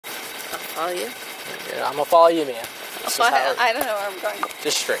Follow you? Yeah, I'm gonna follow you, man. I don't know where I'm going.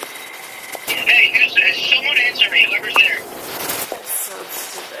 Just straight. Hey, someone answer me, whoever's there. It's so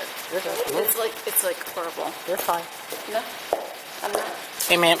stupid. You're good. It's like horrible. You're fine. No, I'm not.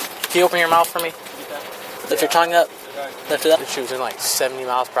 Hey, man, can you open your mouth for me? Lift your tongue up. Lift it up. She was in like 70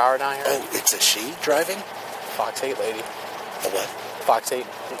 miles per hour down here. Oh, it's a she driving? Fox 8 lady. A what? Fox 8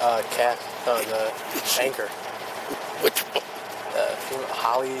 cat. The anchor. Which?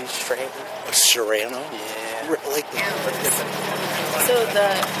 Hollie Strano. Serrano? Yeah. Really? So the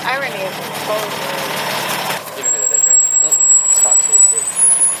irony of both. You know who that is, right? It's Fox 8.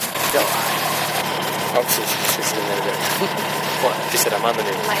 Don't lie. Oh, she's in the minute. What? She said I'm on the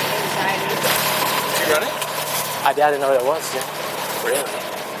news. My anxiety. Did you run it? I didn't know what it was, yeah. Really?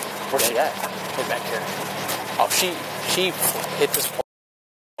 Where's she at? Right back here. Oh, she hit this pole.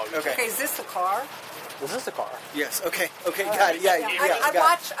 Okay, is this the car? This is the car. Yes. Okay. Got it. Yeah. I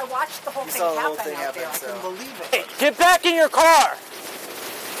watched the whole thing saw the whole happen thing out happen, there. I so. couldn't believe it. Hey, get back in your car!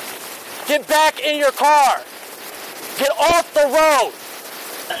 Get back in your car! Get off the road!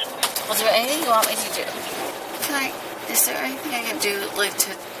 Is there anything you want me to do? Is there anything I can do, like,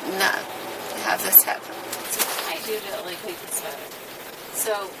 to not have this happen? So what can I do to, like, make this better?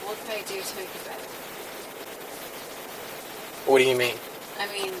 So what can I do to make it better? What do you mean? I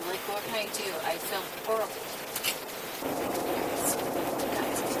mean, like, what can I do? I feel horrible.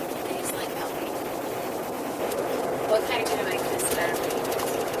 Guys, please, like, help me. What can I do to make this better for you?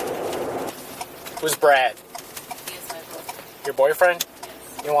 Who's Brad? He is my boyfriend. Your boyfriend?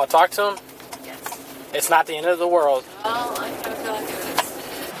 Yes. You want to talk to him? Yes. It's not the end of the world. Well, I kind of feel like it is.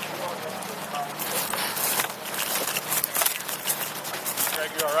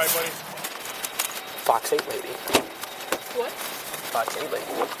 Greg, you alright, buddy? Fox 8 lady. What? Fox 8 lady.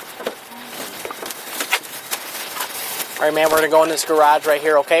 Alright, man, we're going to go in this garage right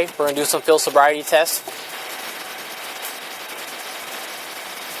here, okay? We're going to do some field sobriety tests.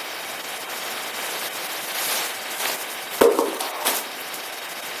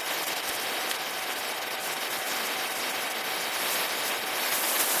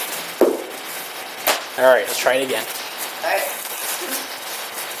 Alright, let's try it again. Alright.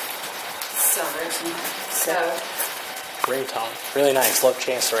 So. Ringtone. Really nice. Love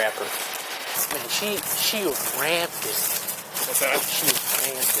Chance the Rapper. Man, she ramped it. What's that? She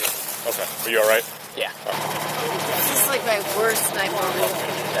ramped it. Okay. Are you alright? Yeah. This is like my worst nightmare.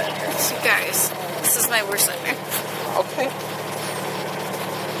 You guys, this is my worst nightmare. Okay.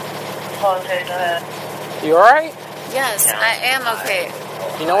 You alright? Yes, I am okay.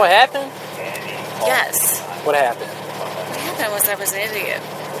 You know what happened? Yes. What happened? What happened was I was an idiot.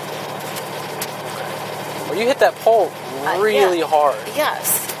 Well, you hit that pole really yeah. hard.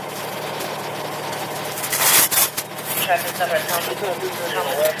 Yes. I feel like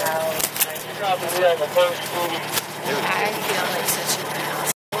such an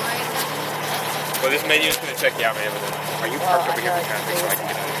ass. Well, this menu's going to check you out, man. Are you parked over here for traffic so I can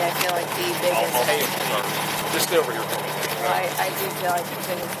get out of here? I feel like the biggest. I'll pay you for it. Just stay over here for me. I do feel like the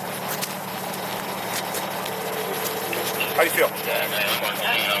biggest. How do you feel? I mean,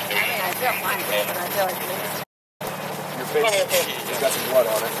 I feel fine, but I feel like the biggest. Your face has got some blood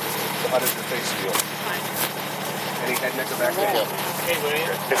on it. So how does your face feel? Fine. Any head, neck, or back pain?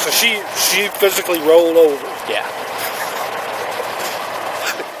 And so she physically rolled over. Yeah.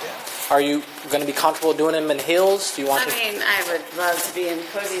 Are you going to be comfortable doing them in heels? Do you want I mean, I would love to be in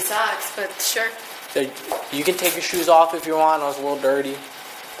cozy socks, but sure. You can take your shoes off if you want. I was a little dirty,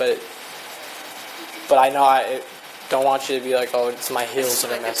 but I know I don't want you to be like, oh, it's my heels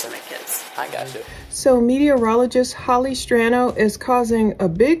that are messing. My kids. I got you. So meteorologist Hollie Strano is causing a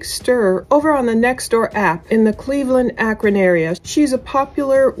big stir over on the Nextdoor app in the Cleveland, Akron area. She's a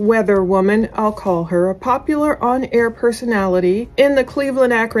popular weather woman, I'll call her, a popular on-air personality in the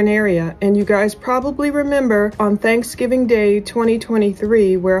Cleveland, Akron area. And you guys probably remember on Thanksgiving Day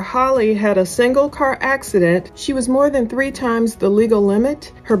 2023 where Hollie had a single car accident. She was more than 3 times the legal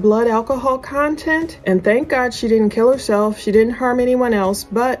limit, her blood alcohol content, and thank God she didn't kill herself, she didn't harm anyone else,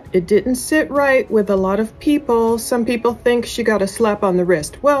 but it didn't sit right with a lot of people. Some people think she got a slap on the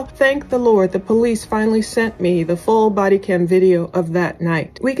wrist. Well, thank the Lord, the police finally sent me the full body cam video of that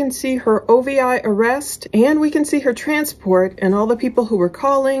night. We can see her OVI arrest, and we can see her transport and all the people who were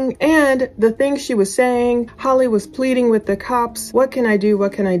calling, and the things she was saying. Hollie was pleading with the cops, what can I do,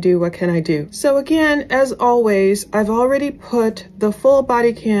 what can I do, what can I do? So again, as always, I've already put the full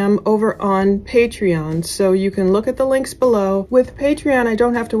body cam over on Patreon, so you can look at the links below. With Patreon, I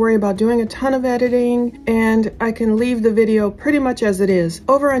don't have to worry about doing a ton of editing. editing, and I can leave the video pretty much as it is.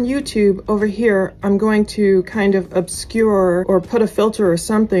 Over on YouTube, over here, I'm going to kind of obscure or put a filter or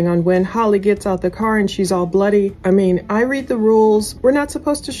something on when Hollie gets out the car and she's all bloody. I mean, I read the rules. We're not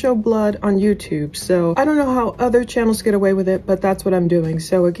supposed to show blood on YouTube, so I don't know how other channels get away with it, but that's what I'm doing.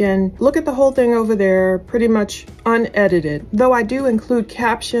 So again, look at the whole thing over there, pretty much unedited. Though I do include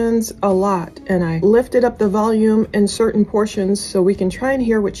captions a lot, and I lifted up the volume in certain portions so we can try and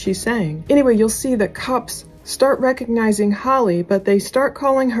hear what she's saying. Anyway, you'll see that cops start recognizing Hollie, but they start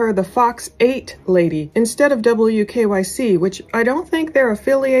calling her the Fox 8 lady instead of WKYC, which I don't think they're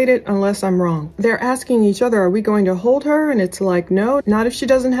affiliated unless I'm wrong. They're asking each other, are we going to hold her? And it's like, no, not if she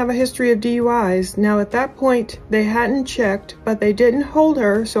doesn't have a history of DUIs. Now at that point, they hadn't checked, but they didn't hold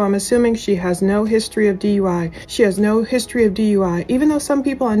her, so I'm assuming she has no history of DUI. She has no history of DUI. Even though some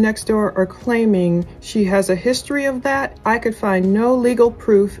people on Nextdoor are claiming she has a history of that, I could find no legal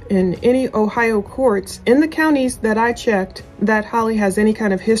proof in any Ohio courts in the counties that I checked that Hollie has any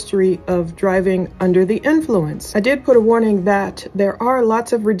kind of history of driving under the influence. I did put a warning that there are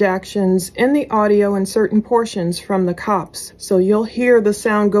lots of redactions in the audio in certain portions from the cops. So you'll hear the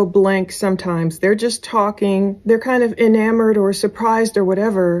sound go blank sometimes. They're just talking. They're kind of enamored or surprised or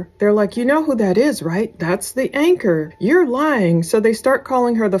whatever. They're like, you know who that is, right? That's the anchor. You're lying. So they start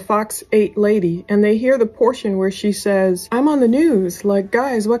calling her the Fox 8 lady, and they hear the portion where she says, I'm on the news. Like,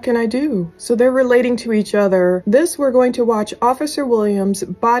 guys, what can I do? So they're relating to each other. This we're going to watch Officer Williams'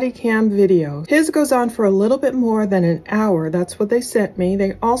 body cam video. His goes on for a little bit more than an hour. That's what they sent me.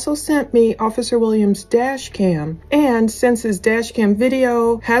 They also sent me Officer Williams' dash cam. And since his dash cam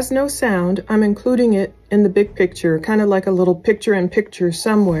video has no sound, I'm including it in the big picture, kind of like a little picture-in-picture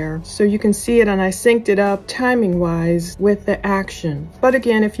somewhere, so you can see it, and I synced it up timing-wise with the action. But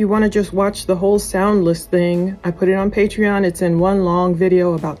again, if you want to just watch the whole soundless thing, I put it on Patreon. It's in one long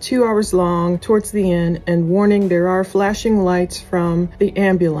video, about 2 hours long, towards the end, and warning, there are flashing lights from the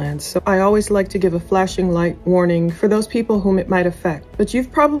ambulance. So I always like to give a flashing light warning for those people whom it might affect. But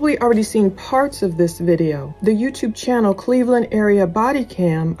you've probably already seen parts of this video. The YouTube channel Cleveland Area Body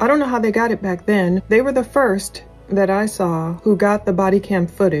Cam, I don't know how they got it back then. They were the first that I saw who got the body cam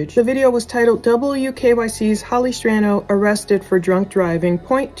footage. The video was titled WKYC's Hollie Strano arrested for drunk driving,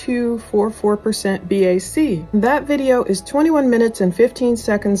 0.244% BAC. That video is 21 minutes and 15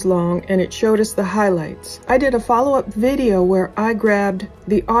 seconds long, and it showed us the highlights. I did a follow-up video where I grabbed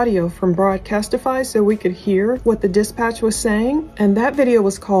the audio from Broadcastify so we could hear what the dispatch was saying, and that video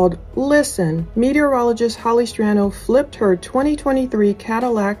was called Listen, Meteorologist Hollie Strano flipped her 2023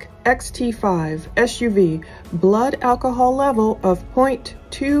 Cadillac XT5 SUV blood alcohol level of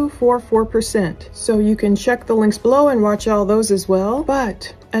 0.244%. So you can check the links below and watch all those as well.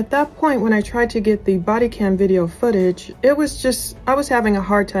 But at that point, when I tried to get the body cam video footage, it was just, I was having a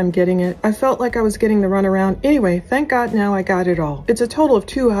hard time getting it. I felt like I was getting the runaround. Anyway, thank God now I got it all. It's a total of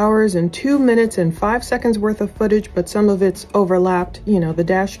 2 hours and 2 minutes and 5 seconds worth of footage, but some of it's overlapped, you know, the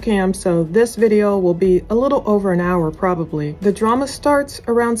dash cam. So this video will be a little over an hour probably. The drama starts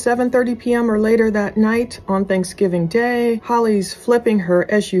around 7:30 p.m. or later that night on Thanksgiving Day. Hollie's flipping her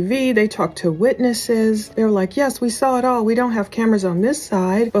SUV. They talk to witnesses. They're like, yes, we saw it all. We don't have cameras on this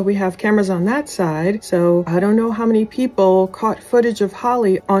side, but we have cameras on that side. So I don't know how many people caught footage of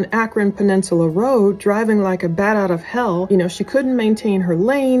Hollie on Akron Peninsula Road driving like a bat out of hell. You know, she couldn't maintain her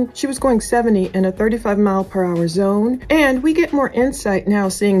lane. She was going 70 in a 35-mile-per-hour zone. And we get more insight now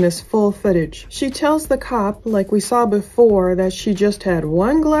seeing this full footage. She tells the cop, like we saw before, that she just had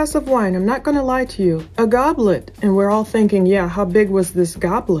one glass of wine. I'm not going to lie to you. A goblet. And we're all thinking, yeah, how big was this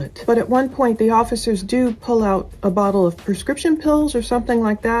goblet? But at one point, the officers do pull out a bottle of prescription pills or something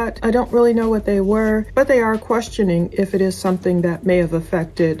like that. I don't really know what they were, but they are questioning if it is something that may have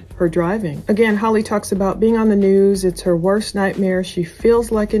affected her driving. Again, Hollie talks about being on the news. It's her worst nightmare. She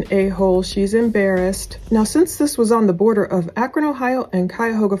feels like an a-hole. She's embarrassed. Now, since this was on the border of Akron, Ohio and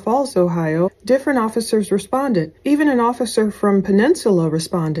Cuyahoga Falls, Ohio, different officers responded. Even an officer from Peninsula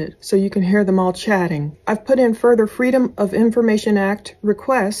responded, so you can hear them all chatting. I've put in further Freedom of Information Act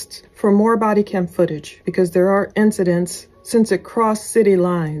requests for more body cam footage because there are incidents since it crossed city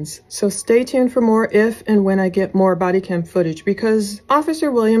lines. So stay tuned for more if and when I get more body cam footage, because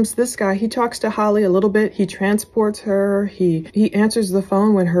Officer Williams, this guy, he talks to Hollie a little bit. He transports her. He answers the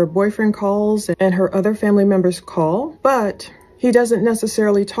phone when her boyfriend calls and her other family members call. But he doesn't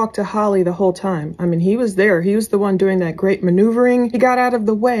necessarily talk to Hollie the whole time. I mean, he was there. He was the one doing that great maneuvering. He got out of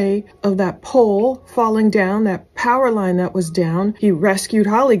the way of that pole falling down, that power line that was down. He rescued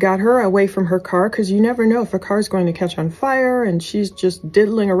Hollie, got her away from her car, because you never know if a car's going to catch on fire, and she's just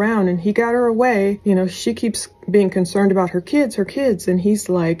diddling around, and he got her away. You know, she keeps being concerned about her kids, and he's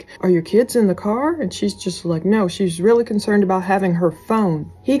like, are your kids in the car? And she's just like, no, she's really concerned about having her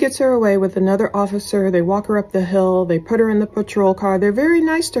phone. He gets her away with another officer. They walk her up the hill. They put her in the patrol car. They're very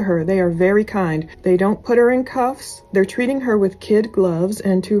nice to her. They are very kind. They don't put her in cuffs. They're treating her with kid gloves,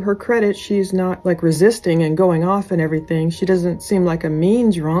 and to her credit, she's not like resisting and going off and everything. She doesn't seem like a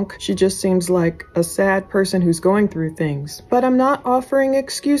mean drunk. She just seems like a sad person who's going through things. But I'm not offering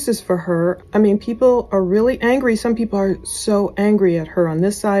excuses for her. I mean, people are really angry. Some people are so angry at her on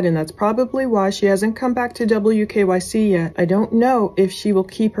this side, and that's probably why she hasn't come back to WKYC yet. I don't know if she will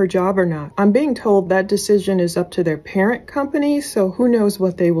keep her job or not. I'm being told that decision is up to their parent company, so who knows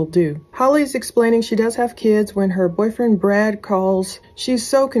what they will do. Hollie's explaining she does have kids. When her boyfriend Brad calls, she's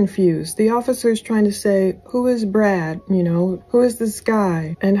so confused. The officer's trying to say, who is Brad? You know, who is this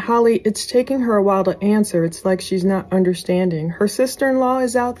guy? And Hollie, it's taking her a while to answer. It's like she's not understanding. Her sister-in-law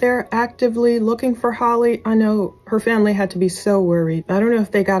is out there actively looking for Hollie. I know her family had to be so worried. I don't know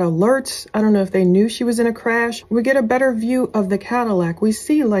if they got alerts. I don't know if they knew she was in a crash. We get a better view of the Cadillac. We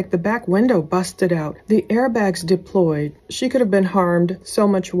see like the back window busted out, the airbags deployed. She could have been harmed so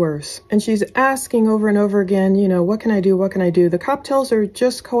much worse. And she's asking over and over again, you know, what can I do? What can I do? The cop tells her,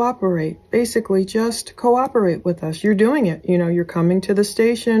 just cooperate. Basically, just cooperate with us. You're doing it. You know, you're coming to the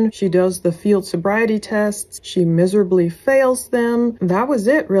station. She does the field sobriety tests. She miserably fails them. That was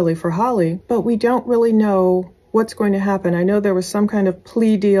it really for Hollie. But we don't really know what's going to happen. I know there was some kind of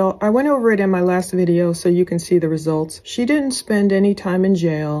plea deal. I went over it in my last video so you can see the results. She didn't spend any time in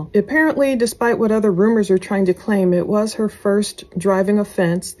jail. Apparently, despite what other rumors are trying to claim, it was her first driving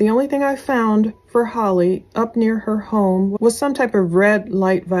offense. The only thing I found for Hollie up near her home was some type of red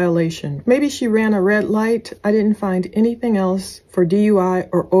light violation. Maybe she ran a red light. I didn't find anything else for DUI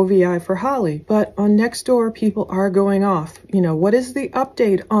or OVI for Hollie. But on Nextdoor, people are going off. You know, what is the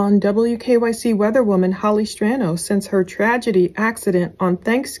update on WKYC weatherwoman Hollie Strano since her tragedy accident on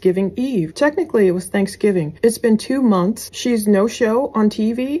Thanksgiving Eve? Technically, it was Thanksgiving. It's been 2 months. She's no show on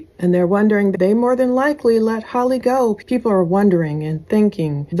TV, and they're wondering they more than likely let Hollie go. People are wondering and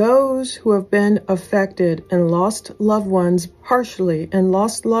thinking, those who have been affected and lost loved ones harshly and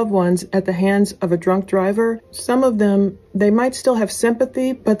lost loved ones at the hands of a drunk driver, some of them, they might still have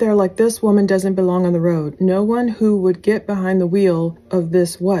sympathy, but they're like, this woman doesn't belong on the road. No one who would get behind the wheel of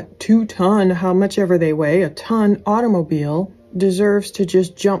this, 2-ton, how much ever they weigh, a ton automobile, deserves to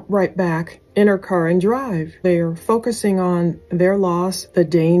just jump right back in her car and drive. They are focusing on their loss, the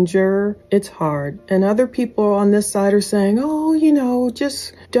danger. It's hard. And other people on this side are saying, oh, you know,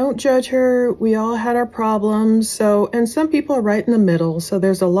 just don't judge her. We all had our problems. So, and some people are right in the middle. So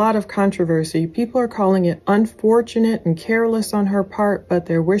there's a lot of controversy. People are calling it unfortunate and careless on her part, but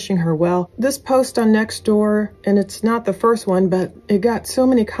they're wishing her well. This post on Nextdoor, and it's not the first one, but it got so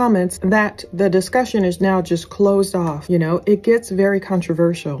many comments that the discussion is now just closed off. You know, it gets very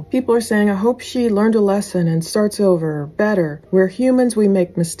controversial. People are saying, I hope she learned a lesson and starts over better. We're humans, we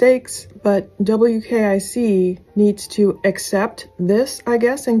make mistakes, but WKYC needs to accept this, I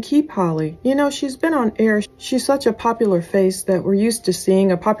guess, and keep Hollie. You know, she's been on air. She's such a popular face that we're used to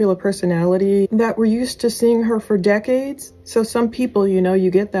seeing, a popular personality that we're used to seeing her for decades. So some people, you know, you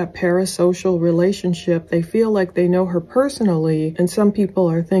get that parasocial relationship. They feel like they know her personally, and some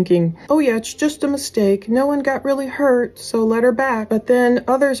people are thinking, oh yeah, it's just a mistake. No one got really hurt, so let her back. But then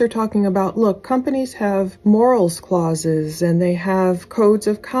others are talking about, look, companies have morals clauses and they have codes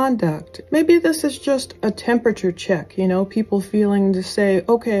of conduct. Maybe this is just a temperature check, you know, people feeling to say,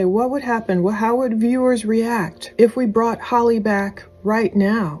 okay, what would happen? Well, how would viewers react if we brought Hollie back right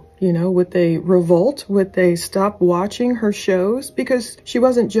now? You know, would they revolt? Would they stop watching her shows? Because she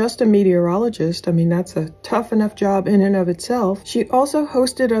wasn't just a meteorologist. I mean, that's a tough enough job in and of itself. She also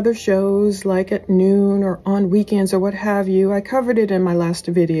hosted other shows like at noon or on weekends or what have you. I covered it in my last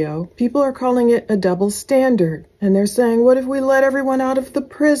video. People are calling it a double standard. And they're saying, what if we let everyone out of the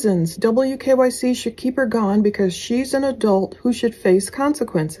prisons? WKYC should keep her gone because she's an adult who should face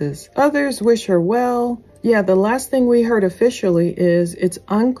consequences. Others wish her well. Yeah, the last thing we heard officially is it's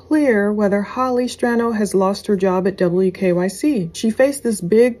unclear whether Hollie Strano has lost her job at WKYC. She faced this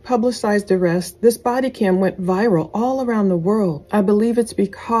big publicized arrest. This body cam went viral all around the world. I believe it's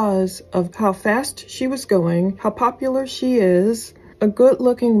because of how fast she was going, how popular she is, a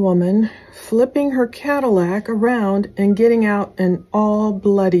good-looking woman flipping her Cadillac around and getting out and all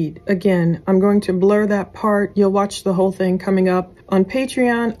bloodied. Again, I'm going to blur that part. You'll watch the whole thing coming up. On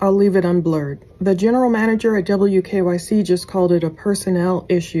Patreon, I'll leave it unblurred. The general manager at WKYC just called it a personnel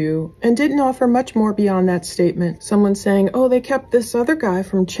issue and didn't offer much more beyond that statement. Someone saying, oh, they kept this other guy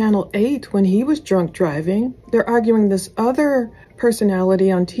from Channel 8 when he was drunk driving. They're arguing this other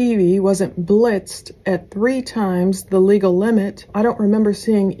personality on TV wasn't blitzed at 3 times the legal limit. I don't remember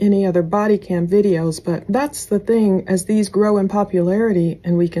seeing any other body cam videos, but that's the thing. As these grow in popularity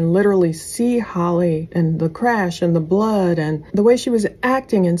and we can literally see Hollie and the crash and the blood and the way she was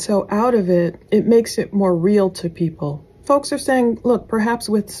acting and so out of it, it makes it more real to people. Folks are saying, look, perhaps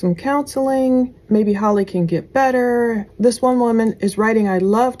with some counseling, maybe Hollie can get better. This one woman is writing, I'd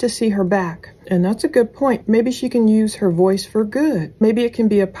love to see her back. And that's a good point. Maybe she can use her voice for good. Maybe it can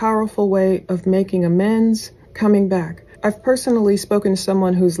be a powerful way of making amends, coming back. I've personally spoken to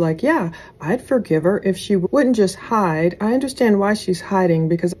someone who's like, yeah, I'd forgive her if she wouldn't just hide. I understand why she's hiding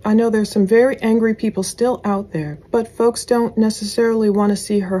because I know there's some very angry people still out there. But folks don't necessarily want to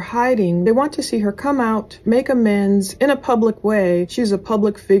see her hiding. They want to see her come out, make amends in a public way. She's a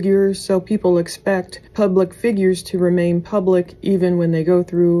public figure, so people expect public figures to remain public even when they go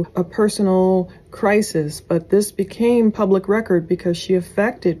through a personal crisis, but this became public record because she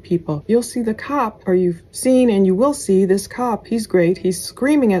affected people. You'll see the cop, or you've seen and you will see this cop. He's great. He's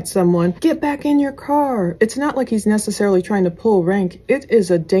screaming at someone, get back in your car. It's not like he's necessarily trying to pull rank. It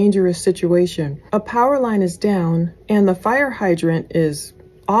is a dangerous situation. A power line is down and the fire hydrant is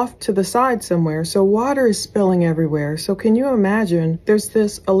off to the side somewhere, so water is spilling everywhere. So can you imagine there's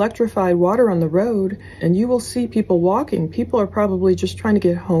this electrified water on the road and you will see people walking. People are probably just trying to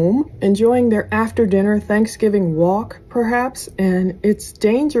get home, enjoying their after dinner Thanksgiving walk perhaps, and it's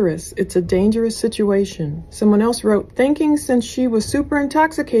dangerous. It's a dangerous situation. Someone else wrote, thinking since she was super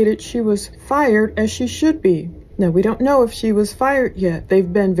intoxicated she was fired as she should be. Now, we don't know if she was fired yet.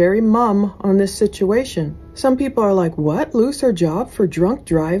 They've been very mum on this situation. Some people are like, what? Lose her job for drunk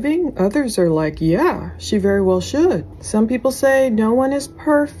driving? Others are like, yeah, she very well should. Some people say no one is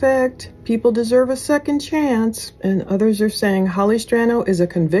perfect. People deserve a second chance. And others are saying Hollie Strano is a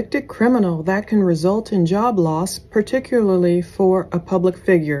convicted criminal that can result in job loss, particularly for a public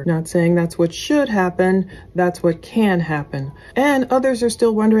figure. Not saying that's what should happen, that's what can happen. And others are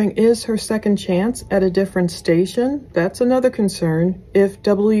still wondering, is her second chance at a different station? That's another concern. If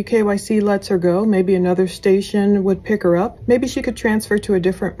WKYC lets her go, maybe another station would pick her up. Maybe she could transfer to a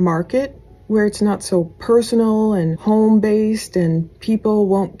different market where it's not so personal and home-based and people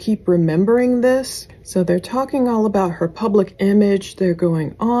won't keep remembering this. So they're talking all about her public image. They're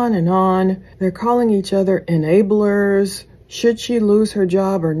going on and on. They're calling each other enablers. Should she lose her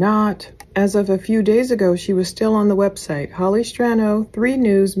job or not? As of a few days ago, she was still on the website. Hollie Strano, 3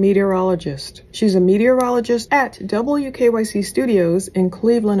 News meteorologist. She's a meteorologist at WKYC Studios in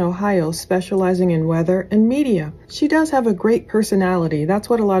Cleveland, Ohio, specializing in weather and media. She does have a great personality. That's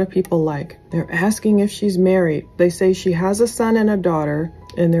what a lot of people like. They're asking if she's married. They say she has a son and a daughter.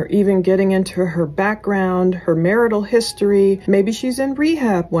 And they're even getting into her background, her marital history. Maybe she's in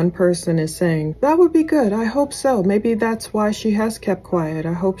rehab, one person is saying. That would be good. I hope so. Maybe that's why she has kept quiet.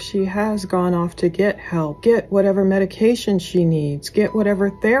 I hope she has gone off to get help, get whatever medication she needs, get whatever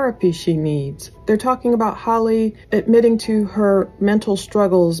therapy she needs. They're talking about Hollie admitting to her mental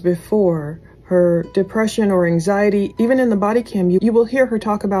struggles before, her depression or anxiety. Even in the body cam, you will hear her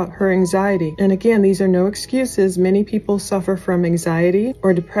talk about her anxiety. And again, these are no excuses. Many people suffer from anxiety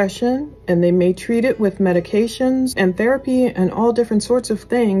or depression, and they may treat it with medications and therapy and all different sorts of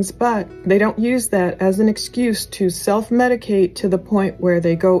things, but they don't use that as an excuse to self-medicate to the point where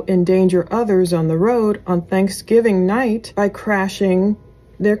they go endanger others on the road on Thanksgiving night by crashing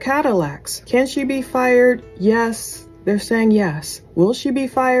their Cadillacs. Can she be fired? Yes. They're saying yes. Will she be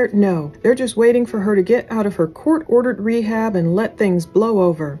fired? No. They're just waiting for her to get out of her court-ordered rehab and let things blow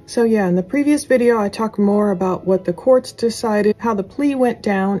over. So yeah, in the previous video, I talked more about what the courts decided, how the plea went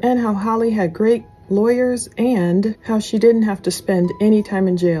down, and how Hollie had great lawyers and how she didn't have to spend any time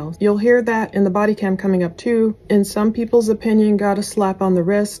in jail. You'll hear that in the body cam coming up too. In some people's opinion, got a slap on the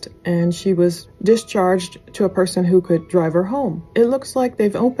wrist and she was discharged to a person who could drive her home. It looks like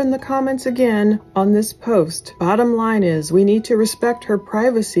they've opened the comments again on this post. Bottom line is, we need to respect her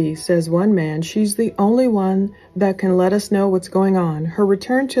privacy, says one man. She's the only one that can let us know what's going on. Her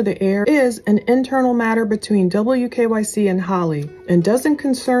return to the air is an internal matter between WKYC and Hollie and doesn't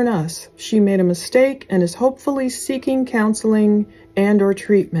concern us. She made a mistake and is hopefully seeking counseling and or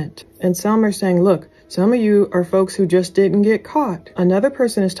treatment. And some are saying, look, Some of you are folks who just didn't get caught. Another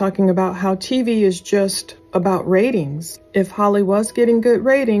person is talking about how TV is just about ratings. If Hollie was getting good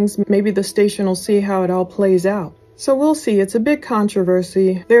ratings, maybe the station will see how it all plays out. So we'll see. It's a big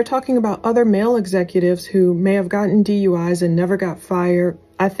controversy. They're talking about other male executives who may have gotten DUIs and never got fired.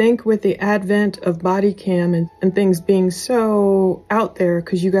 I think with the advent of bodycam and things being so out there,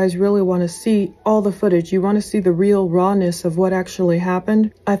 because you guys really want to see all the footage, you want to see the real rawness of what actually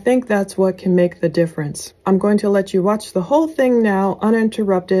happened, I think that's what can make the difference. I'm going to let you watch the whole thing now,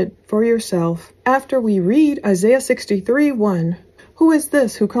 uninterrupted, for yourself, after we read Isaiah 63:1. Who is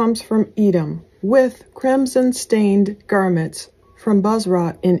this who comes from Edom, with crimson-stained garments from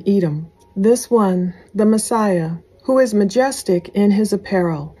Buzrah in Edom? This one, the Messiah, who is majestic in his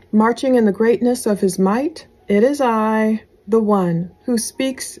apparel, marching in the greatness of his might? It is I, the one who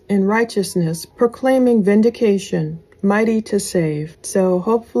speaks in righteousness, proclaiming vindication, mighty to save. So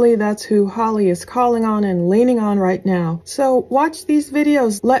hopefully that's who Hollie is calling on and leaning on right now. So watch these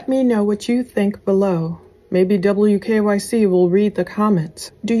videos. Let me know what you think below. Maybe WKYC will read the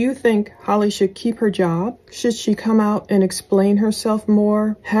comments. Do you think Hollie should keep her job? Should she come out and explain herself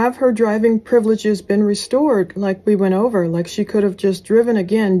more? Have her driving privileges been restored like we went over? Like she could have just driven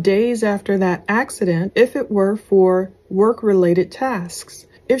again days after that accident if it were for work-related tasks.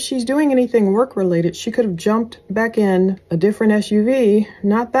 If she's doing anything work-related, she could have jumped back in a different SUV.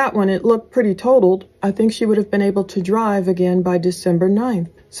 Not that one, it looked pretty totaled. I think she would have been able to drive again by December 9th.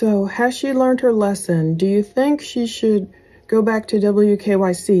 So has she learned her lesson? Do you think she should go back to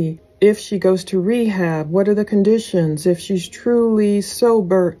WKYC? If she goes to rehab, what are the conditions? If she's truly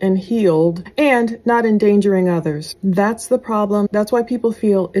sober and healed and not endangering others? That's the problem. That's why people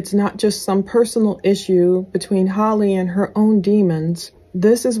feel it's not just some personal issue between Hollie and her own demons.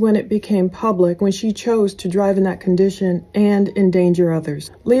 This is when it became public, when she chose to drive in that condition and endanger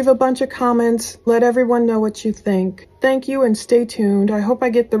others. Leave a bunch of comments. Let everyone know what you think. Thank you and stay tuned. I hope I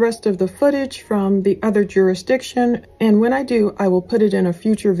get the rest of the footage from the other jurisdiction, and when I do, I will put it in a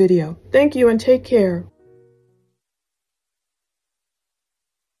future video. Thank you and take care.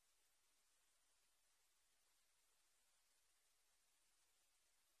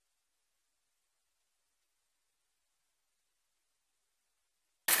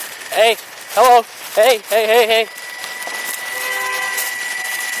 Hey, hello. Hey.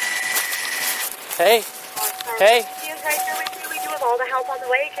 Hey. We do have all the help on the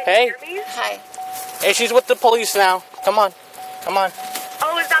way. Can Hey. you hear me? Hi. Hey, she's with the police now. Come on.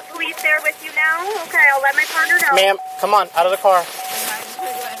 Oh, is that police there with you now? Okay, I'll let my partner know. Ma'am, come on, out of the car.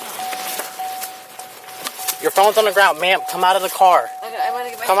 Your phone's on the ground. Ma'am, come out of the car.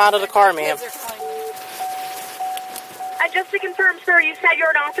 Come out of the car, ma'am. Just to confirm, sir, you said you're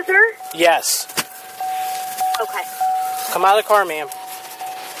an officer? Yes. Okay. Come out of the car, ma'am.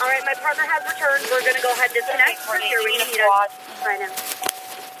 All right, my partner has returned. We're going to go ahead and disconnect. For here, we need us right now.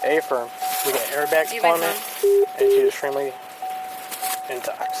 A firm. We got airbag deployment, and she's extremely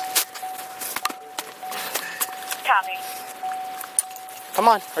intox. Copy. Come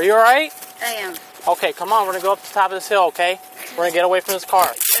on, are you alright? I am. Okay, come on, we're gonna go up the top of this hill, okay? We're gonna get away from this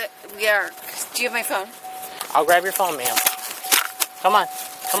car. We are. Do you have my phone? I'll grab your phone, ma'am. Come on,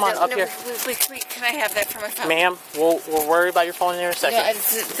 up here. Can I have that for my phone? Ma'am, we'll worry about your phone in a second. No,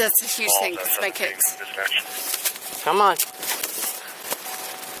 that's a huge thing. It's my kids. Come on.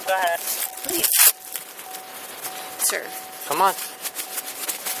 Go ahead. Please. Sir. Come on.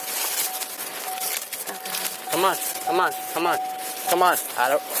 Come on.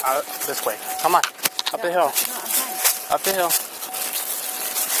 Out this way. Come on. Up the hill. No, I'm fine. Up the hill.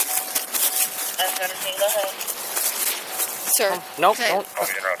 Go ahead. Sir. Nope, can I- don't. I'll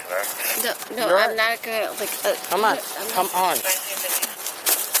get around to that. No, You're I'm right. not gonna Come on. Come on. I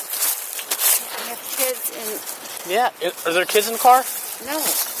have kids and Yeah. Are there kids in the car? no.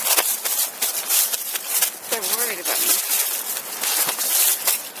 They're worried about me.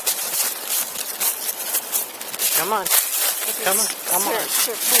 Come on.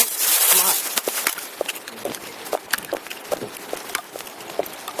 Sir, please. Come on.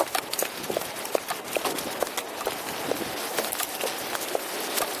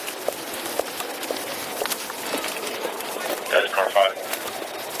 That's car 5.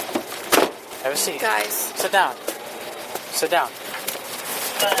 Have a seat. Guys, Sit down.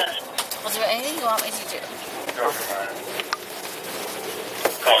 I'll do anything you want me to do. Go for mine.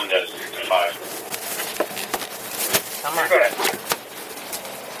 Call him dead 65. Come on. Go ahead.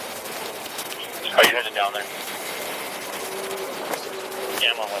 Are you headed down there?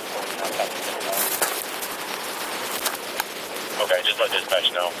 Yeah, I'm on West 49. Okay, just let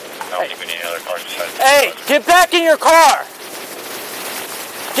dispatch know. I don't think we need any other cars besides. Hey, get back in your car!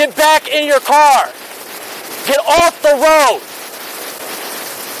 Get back in your car! Get off the road!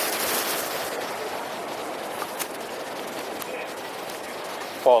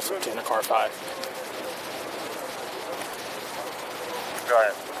 Falls 15 to car 5. Go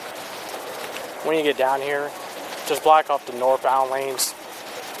ahead. When you get down here, just block off the northbound lanes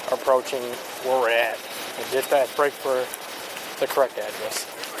approaching where we're at. And dispatch, brake for the correct address.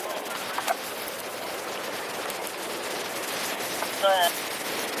 Go ahead.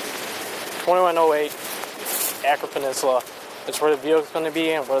 2108 Akron Peninsula. It's where the vehicle's going to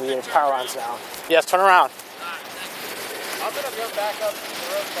be and where the power line's down. Yes, turn around. I'm going to go back up the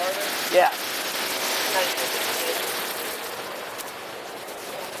road farther. Yeah.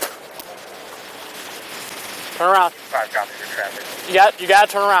 Turn around. 5 copies for traffic. You got to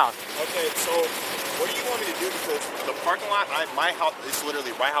turn around. Okay, so what do you want me to do? Because the parking lot, my house is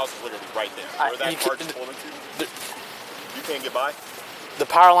literally right there. Where that car just pulled into. You can't get by? The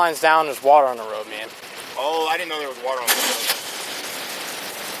power line's down. There's water on the road, man. Oh, I didn't know there was water on the road.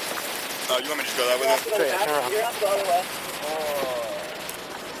 You want me to just go that way then? Sure, yeah, turn around. You're up the other way.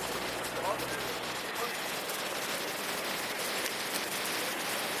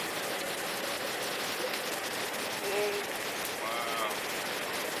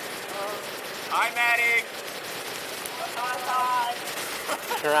 Hi, Maddie. Hi.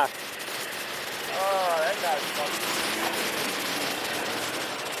 Turn around. Oh, that guy's fucking.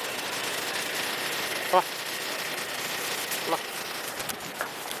 Come on. Come on.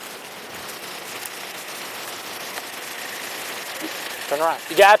 Turn around.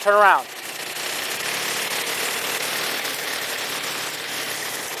 You got to turn around.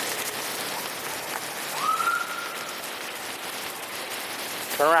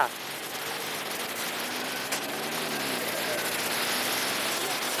 Turn around.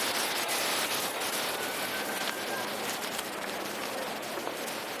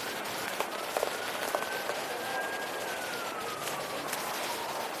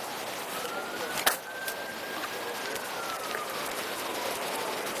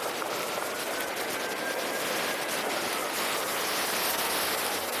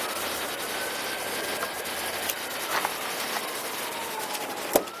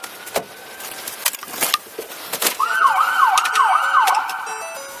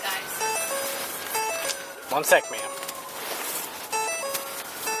 One sec, ma'am.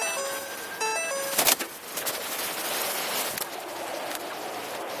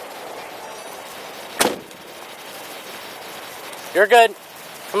 You're good.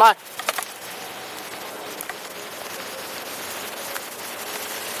 Come on.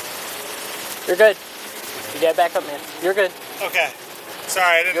 You're good. You get back up, man. You're good. Okay.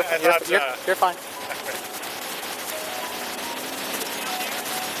 Sorry, I didn't. You're fine.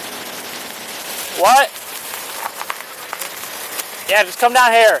 What? Yeah, just come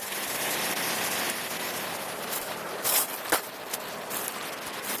down here.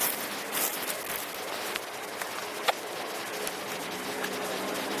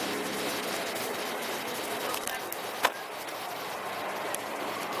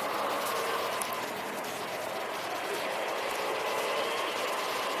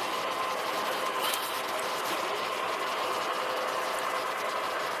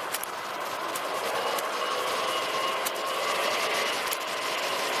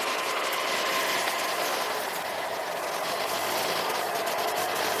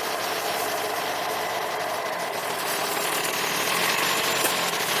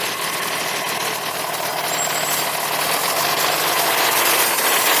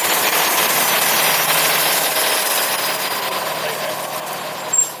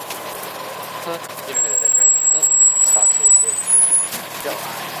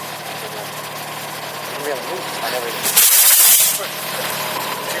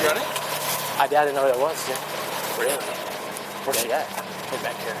 I didn't know what it was. Yeah. Really? Where's she at? Right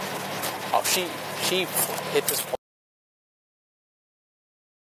back here. Oh, she hit this pole.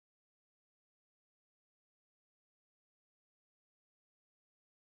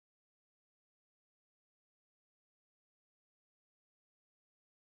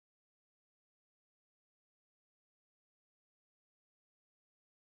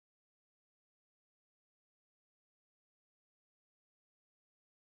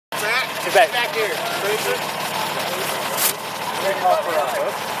 Get back. Back here.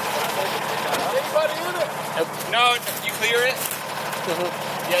 Anybody in it? Nope. No, you clear it?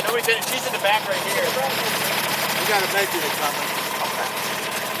 Yeah, nobody's in it. She's in the back right here. We got a medkit coming.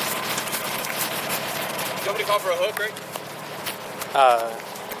 Somebody call for a hook, right?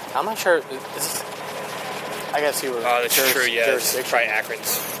 I'm not sure. Is this, I guess you were. Oh, that's true, yeah. It's probably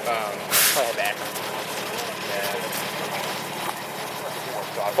Akron's. Probably Akron. Yeah.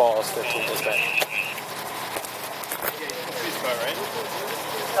 Balls 15 dispatch. right?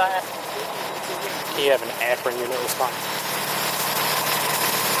 You have an Akron unit response.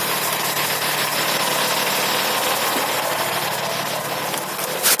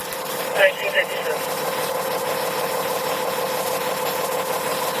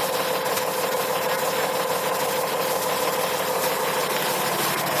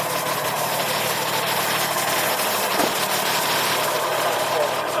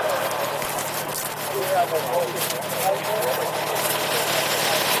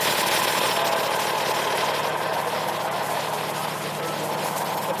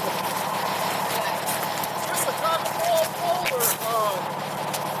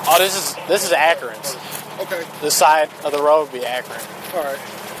 Oh, this is Akron's. Okay. This side of the road would be Akron. All right.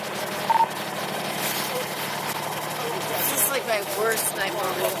 This is like my worst nightmare.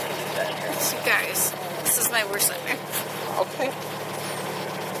 You guys, this is my worst nightmare. Okay.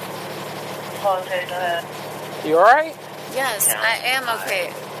 You alright? Yes, I am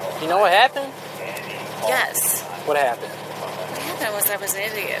okay. You know what happened? Yes. What happened? What happened was I was an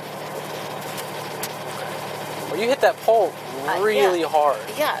idiot. Well, you hit that pole really hard.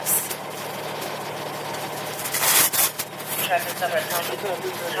 Yes.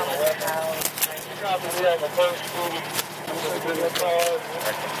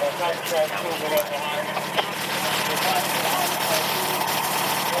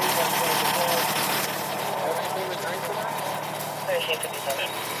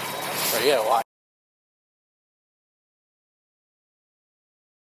 So yeah, why?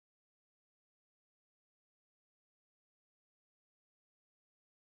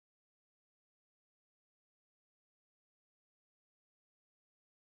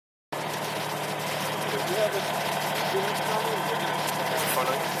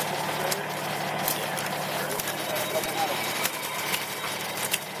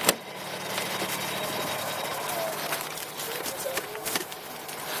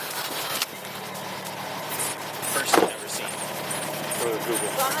 First I've ever seen. Go to Google.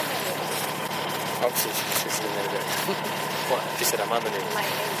 Oh, she's in there. What? She said, I'm on the news. My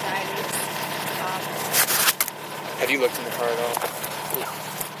anxiety is Have you looked in the car at all? No.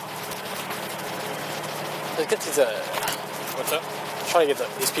 Let's get these, What's up? try to get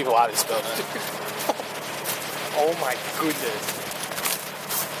these people out of this building. Oh my goodness.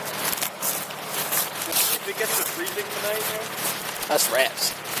 If it gets to freezing tonight, man, That's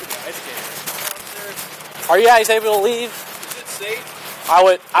rats. the ice skating. Are you guys able to leave? Is it safe? I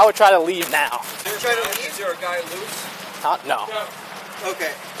would try to leave now. Is there a guy loose? No.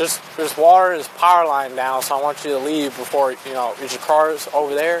 Okay. There's water, there's power line down, so I want you to leave before, is your car's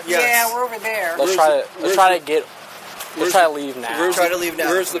over there? Yes. Yeah, we're over there. Let's try to leave now. Try to leave now.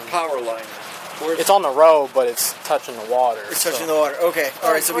 Where's the power line? It's on the road, but it's touching the water. It's touching the water. Okay.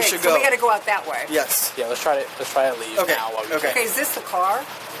 All right. So we Great. should So go. we got to go out that way. Yes. Yeah, let's try to leave Okay. now while we Okay. Okay, is this the car?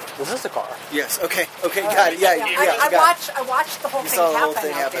 This is the car. Yes. Okay. Okay. Got it. Yeah. Yeah. I watched the whole You thing saw the whole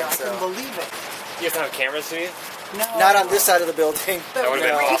happen thing out there. happen, I couldn't so. believe it. You guys don't have cameras, do you? No. Not on this side of the building. But That would've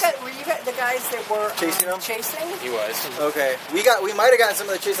been awesome. were you the guys that were Chasing them? Chasing? He was. Okay. We might have gotten some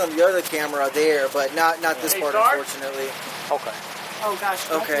of the chase on the other camera there, but not this part, unfortunately. Okay. Oh gosh.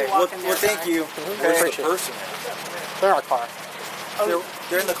 Don't Okay. be Well, walking there, thank guys. you. Where's Okay. the person? They're in our car.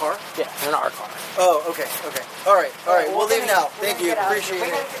 They're in the car. Yeah, they're in our car. Oh. Okay. Okay. All right. All right. We'll leave now. We're Thank gonna you. get out of here. Appreciate We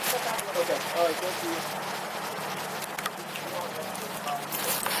it. gotta get stuff out of here. Okay. All right. Thank you.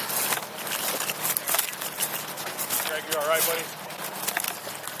 Greg, you alright, buddy?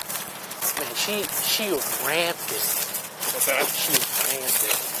 Man, she ramped it. What's that? She ramped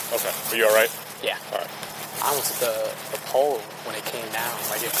it. Okay. Are you alright? Yeah. Alright. I almost hit the pole when it came down,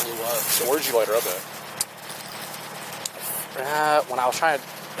 like it blew up. So where did you light her up at? When I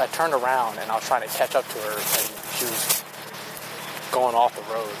turned around and I was trying to catch up to her, and she was going off the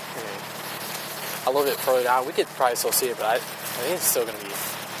road. A little bit further down, we could probably still see it, but I think it's still going to be,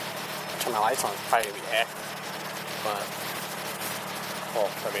 turn my lights on, it's probably going to be accurate. But, Well,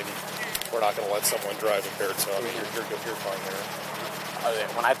 I mean, we're not going to let someone drive impaired, so I mean, you're good. You're fine there.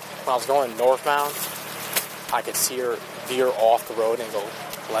 when I was going northbound, I could see her veer off the road and go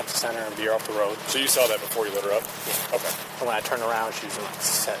left to center and veer off the road. So you saw that before you lit her up? Yeah. Okay. And when I turned around, she was in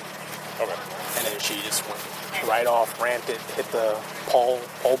set. Okay. And then she just went right off, ramped it, hit the pole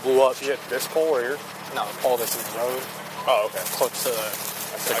blew up. She hit this pole right here? No, the pole that's in the road. Oh, okay. Close to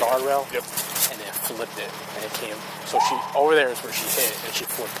the guardrail. Yep. And then flipped it, and it came. So she over there is where she hit, and she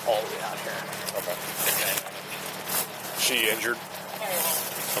flipped all the way out here. Okay. She injured?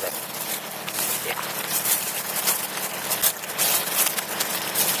 Okay. Yeah.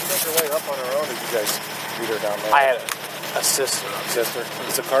 She make her way up on her own, or did you guys beat her down there? I had a sister. Sister.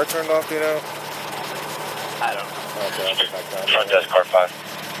 Is the car turned off, do you know? I don't know. Okay, I'll get back down. Front desk, car 5.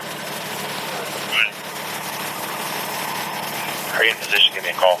 Are you in position? Give me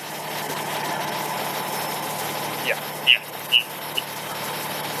a call. Yeah.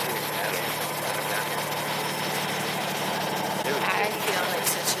 I feel like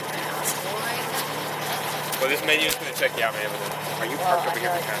such an asshole right now. Well, this menu is going to check you out, man. Are you parked over here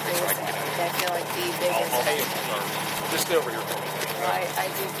for traffic so I can get out? I feel like the biggest. I'll pay you for just stay over here for me. I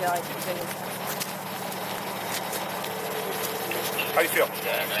do feel like the biggest. How do you feel? I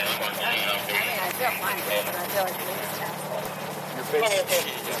mean, I feel fine, but I feel like the biggest asshole. Your face,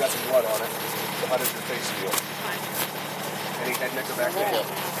 you've got some blood on it. How does your face feel? Fine. Any head, neck, or back pain?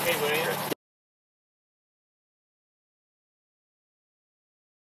 Hey, William.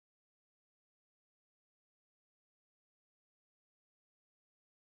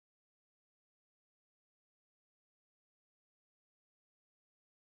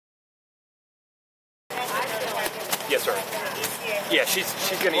 Yes, sir. Yeah, she's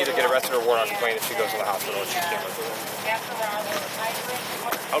going to either get arrested or warrant on complaint if she goes to the hospital and she's cameras with her.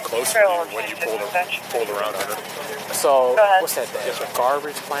 How close were you when you pulled around on her? So, what's that? The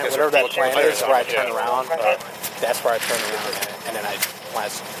garbage plant? Yes, Whatever that plant is, where I yeah. turn around. That's where I turn around at. And then when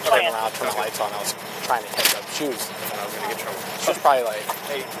I turned around, turned the lights on, I was trying to catch up. She was going to get trouble. probably like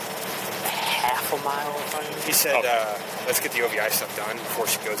half a mile in front of me. He said, let's get the OVI stuff done before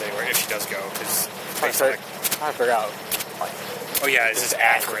she goes anywhere, if she does go, because I'm trying to figure out. Like, oh yeah, this is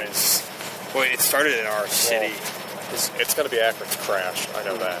Akron's. Well, it started in our city. It's going to be Akron's crash. I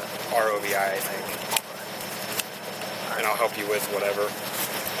know that. Our OVI, I think. And I'll help you with whatever.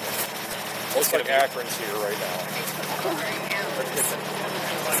 Looks like Akron's here right now.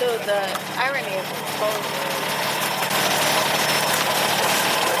 So the irony of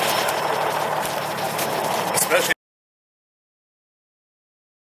Especially.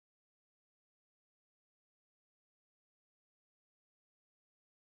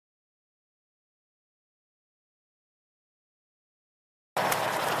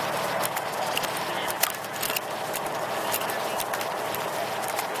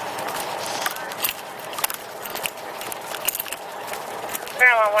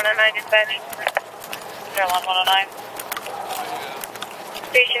 Carolina 109 dispatch. Carolina 109.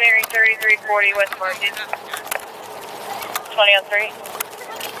 Stationary 3340 West Market. 20 on 3.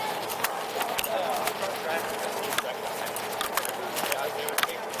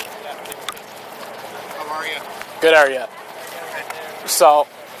 How are you? good area. So,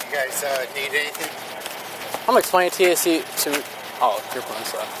 You guys need anything? I'm explaining TAC to. Oh, your phone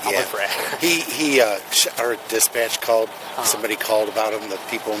stuff. I'm Yeah. for Our dispatch called. Somebody called about him, the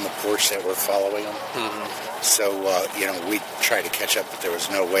people in the Porsche that were following him. Mm-hmm. So, we tried to catch up, but there was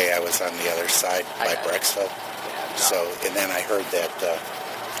no way I was on the other side by Brexville. Yeah, So, and then I heard that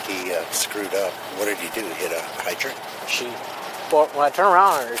he screwed up. What did he do? Hit a hydrant? Well, when I turned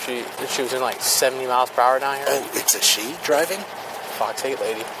around on her, she was in like 70 miles per hour down here. Oh, it's a she driving? Fox 8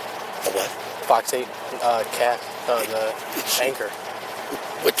 lady. A what? Fox 8 cat, the anchor.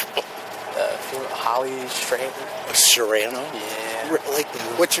 Which Hollie Strano. Strano? Yeah. Really?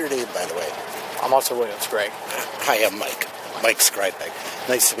 What's your name, by the way? I'm also Williams Greg. Hi, I'm Mike. Mike Scribeck.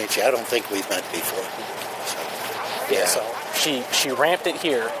 Nice to meet you. I don't think we've met before. So she ramped it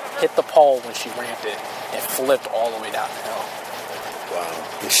here, hit the pole when she ramped it, and flipped all the way down the hill.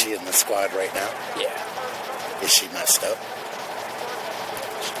 Wow. Is she in the squad right now? Yeah. Is she messed up?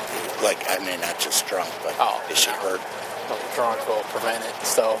 Like, I mean, not just drunk, but is she hurt? Well, drunk will prevent it.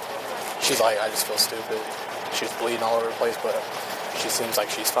 So she's like, I just feel stupid. She's bleeding all over the place, but she seems like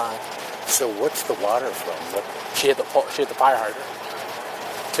she's fine. So what's the water from? She hit the fire hydrant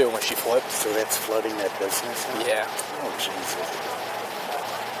too when she flipped. So that's flooding that business now? Yeah. Oh, Jesus.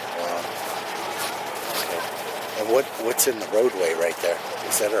 Wow. Okay. And what's in the roadway right there?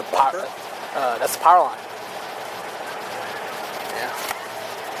 Is that her bumper? That's the power line. Yeah.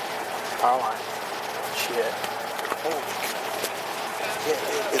 Power line. She hit. Holy cow.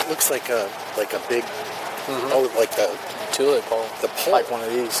 Yeah, it looks like a big, like the tulip pole. The pole. Like one of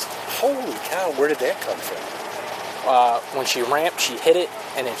these. Holy cow, where did that come from? When she ramped, she hit it,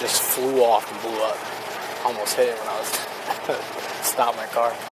 and it just flew off and blew up. Almost hit it when I was stopped my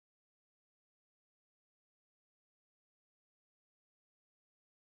car.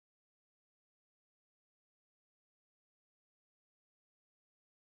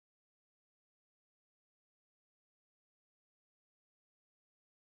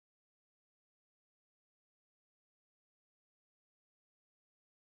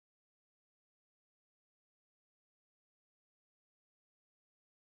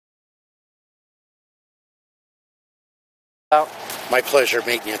 My pleasure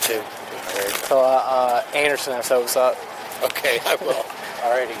meeting you too. All right. So, Anderson, that's what's up. Okay, I will.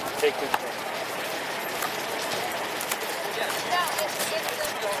 Alrighty, take good care.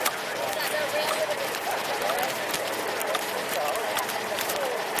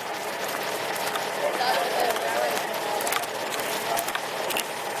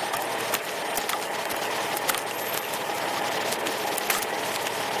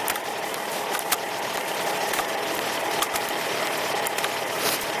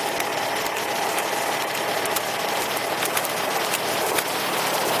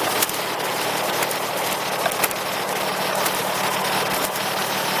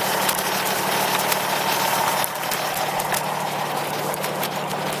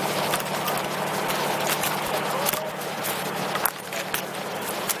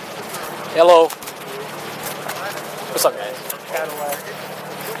 Hello. What's up, guys?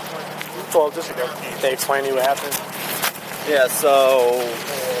 They explain to you what happened? Yeah, so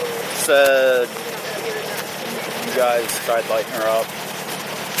said you guys tried lighting her up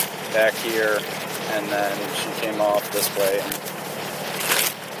back here, and then she came off this way.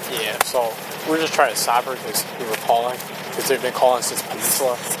 Yeah, so we're just trying to stop her because we were calling, because they've been calling since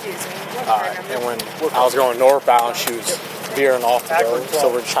Peninsula. And when I was going northbound, she was veering off the road, so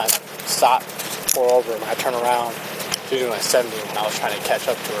we're just trying to stop, pull over, and I turn around, she was doing like 70, and I was trying to catch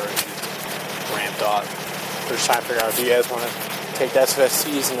up to her, and she ramped off. We're just trying to figure out if you guys want to take the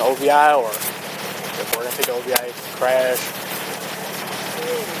SFSTs in the OVI, or if we're going to take the OVI crash.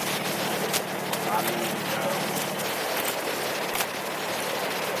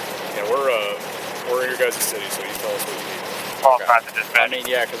 Yeah, we're in your guys' city, so you tell us what you need. Okay. I mean,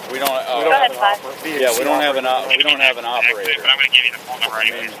 yeah, because we don't have an operator. Yeah, we don't have an operator. But I'm going to give you the phone number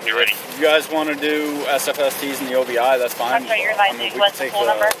anyway. If you're ready. If you guys want to do SFSTs in the OVI, that's fine. I'm sorry, your I mean, we can take the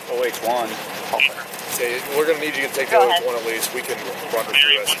OH1. Say, we're going to need you to take the OH1 at least. We can run her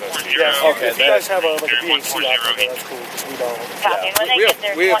through SFST. Yeah, okay. If you guys have a BAC operator, that's cool, because we don't.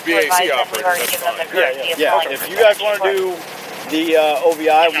 We have BAC operators, that's fine. Yeah. If you guys want to do the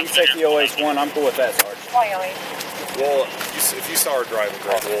OVI, we take the OH1. I'm cool with that, Sarge. Well, if you saw her driving,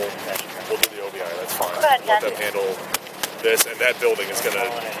 we'll do the OVI. That's fine. Let them handle this, and that building is going to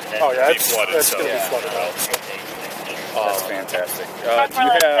be flooded. That's going to be flooded out. That's fantastic. Do you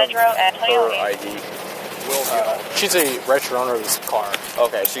have her ID? She's a registered owner of this car.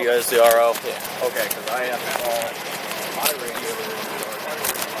 Okay, she has the RO? Yeah. Okay, because I have my radio.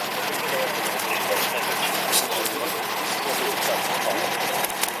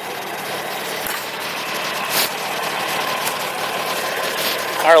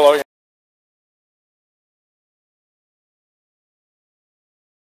 All right, Logan.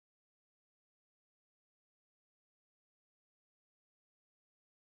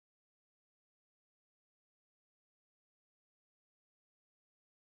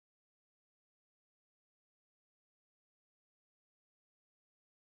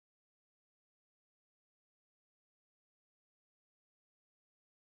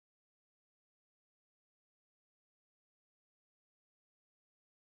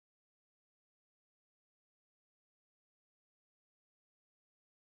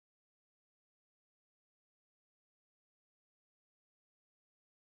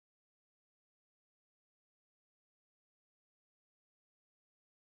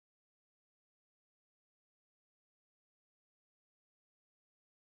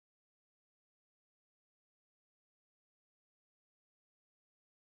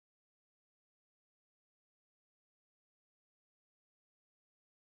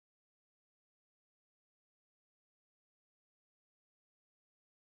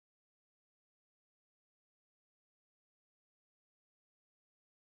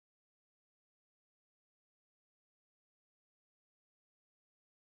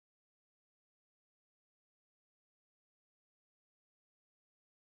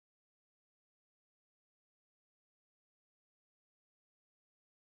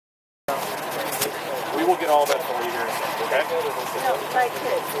 We will get all that from you here, okay?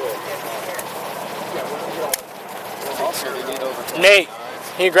 Nate,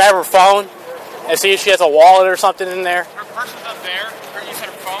 can you grab her phone and see if she has a wallet or something in there? Her purse is up there. You said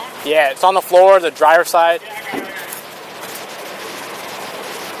her phone? Yeah, it's on the floor, the driver's side.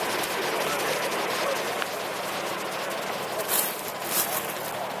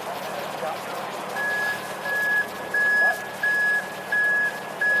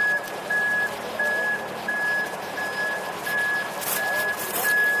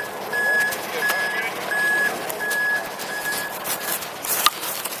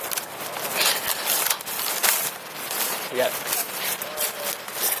 You got it.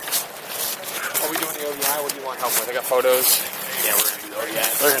 Are we doing the OVI? What do you want help with? I got photos. Yeah, we're going to do the OVI.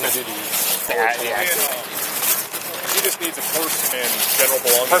 They're going to do the Yeah. He just needs a purse and general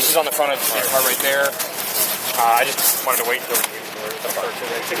belongings. Purse is on the front of the car right there. I just wanted to wait until the purse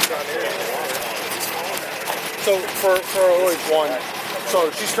is So for always one, so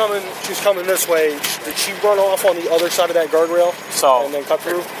she's coming this way. Did she run off on the other side of that guardrail? So and then cut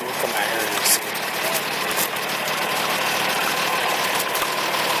through? We'll come out here and see.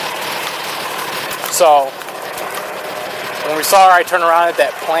 So when we saw her, I turned around at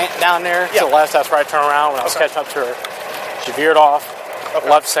that plant down there to the left. That's where I turned around when I was catching up to her. She veered off,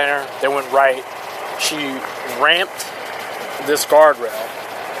 left center, then went right. She ramped this guardrail.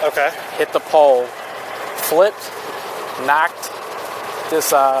 Okay. Hit the pole, flipped, knocked this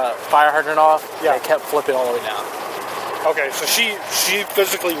fire hydrant off. Yeah. And it kept flipping all the way down. Okay, so she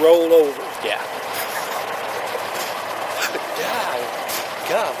physically rolled over. Yeah.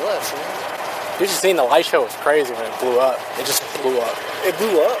 God bless, man. You just seen the light show was crazy when it blew up. It just blew up. It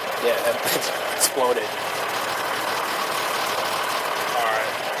blew up? Yeah, it exploded. Alright.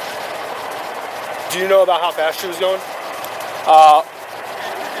 Do you know about how fast she was going?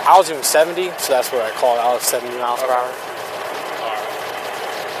 I was doing 70, so that's what I called it. I was 70 miles per hour. Alright.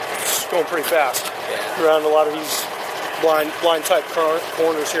 It's going pretty fast. Yeah. Around a lot of these blind type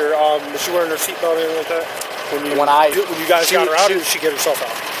corners here. Was she wearing her seatbelt or anything like that? When you guys got her out, or did she get herself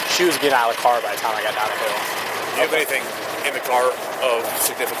out? She was getting out of the car by the time I got down the hill. Do you have anything in the car of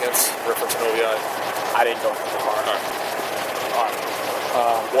significance reference an OVI? I didn't go through the car. All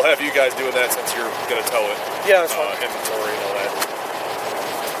right. We'll have you guys doing that since you're going to tow it. Yeah, that's fine. Inventory and all that.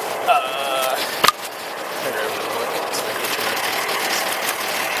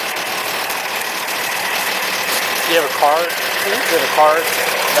 Do you have a card? Do you have a card?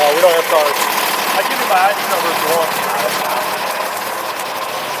 No, we don't have cards. I'll give you my ID number if you want.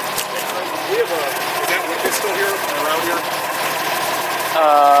 Is that Wicked still here? Around here?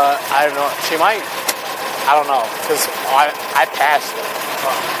 I don't know. She might. I don't know. Because I passed it.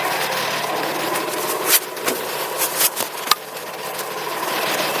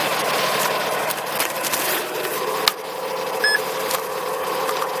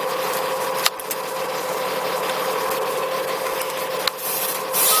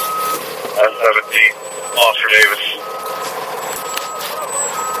 Officer Davis.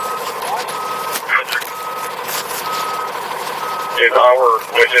 Is our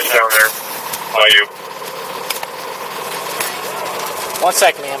witness down there by you? 1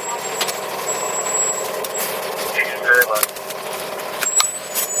 second, ma'am. Thank you very much.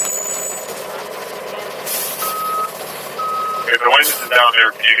 If the witness is down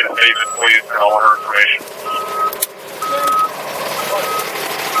there, can you get a statement, please, and all her information?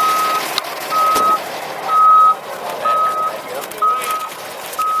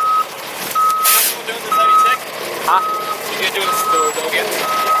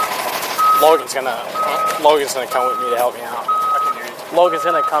 Logan's gonna come with me to help me out. Logan's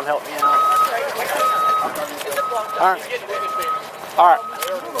gonna come help me out. Alright.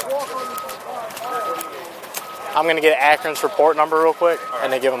 I'm gonna get Akron's report number real quick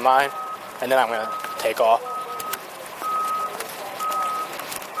and then give him mine. And then I'm gonna take off.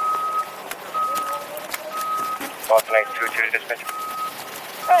 Boston 822 dispatch.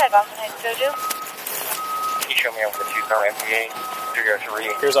 Go ahead, Boston 822. Can you show me over the 2-car MPA?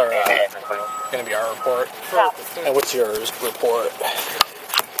 Here's our gonna be our report. And what's yours report? I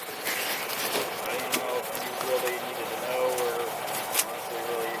don't know if you really needed to know or honestly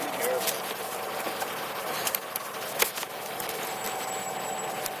really even care.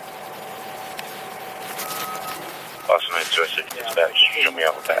 Boston 826 dispatch. Show me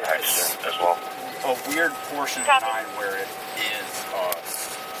out with that accident as well. A weird portion of 9 where it is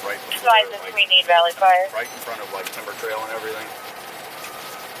right before, like, we need Valley Fire. Right in front of like Timber Trail and everything.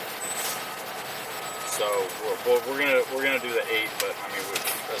 So we're gonna do the 8, but I mean,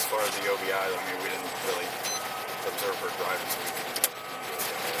 as far as the OVI, I mean, we didn't really observe her driving, so we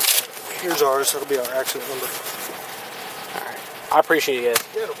can. Here's ours. That'll be our accident number. All right. I appreciate you guys.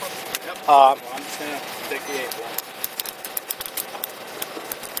 Yeah, no problem. Yep. I'm just gonna take the 8 one.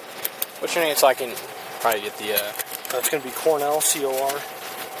 What's your name so I can probably get the? That's gonna be Cornell, CORNELL.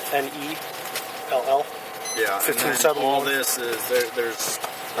 Yeah. 1571. All this is there's.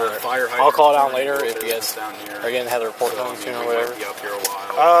 Fire hydrant. I'll call it out later if you guys down here. are getting to have the report done soon or whatever. Be up here a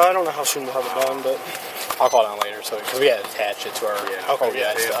while. I don't know how soon we'll have it done, but I'll call it out later because we had to attach it to our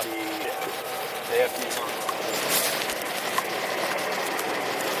OVI stuff. They have to use on.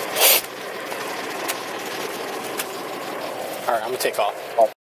 All right, I'm gonna take off.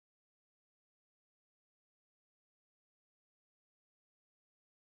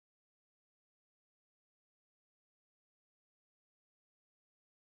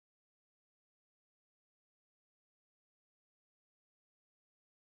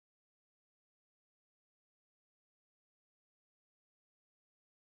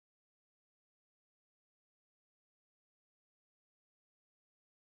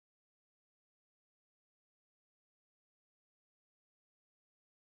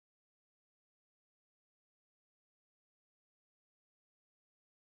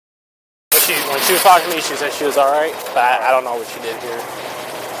 when she was talking to me, she said she was alright, but I don't know what she did here.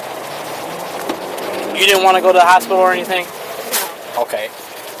 You didn't want to go to the hospital or anything? No. Okay.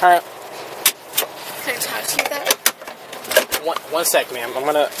 Alright. Can I talk to you there? One sec, ma'am. I'm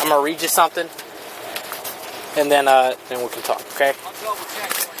gonna read you something, and then we can talk. Okay.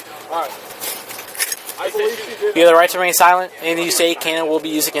 Alright. You have the right to remain silent. Anything you say can and will be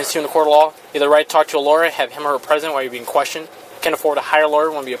used against you in the court of law. You have the right to talk to a lawyer, have him or her present while you're being questioned. You can afford to hire a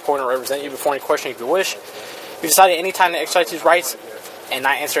lawyer when be appointed to represent you before any question if you wish. You decide at any time to exercise these rights and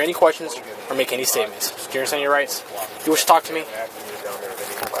not answer any questions or make any statements. Do you understand your rights? You wish to talk to me?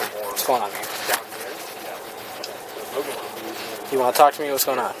 What's going on here? You want to talk to me? What's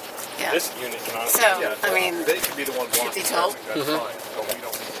going on? Yeah. So, I mean, they could be the one truth be told,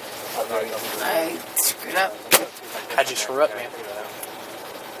 I screwed up. How'd you screw up, man?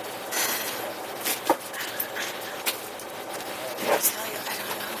 I'll tell you, I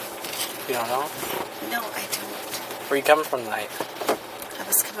don't know. You don't know? No, I don't. Where are you coming from tonight? I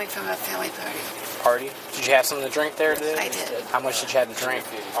was coming from a family party. Party? Did you have something to drink there today? I did. How much did you have to drink?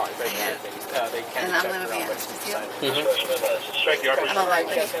 I had. And I'm going to be honest with you. Thank you. I I'm a light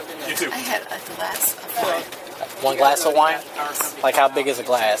drinker. You too. I had a glass of wine. One glass of wine? Yes. Like how big is a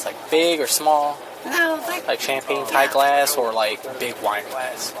glass? Like big or small? No, like champagne type glass or like big wine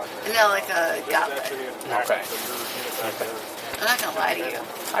glass? No, like a goblet. Okay. I'm not going to lie to you.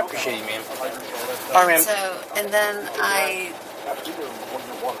 I appreciate you, man. Alright, man. So, and then I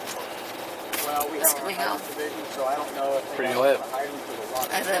was coming home. Where do you live?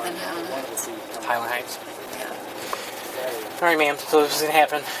 I live in Highland Heights? Yeah. Alright, ma'am. So this is going to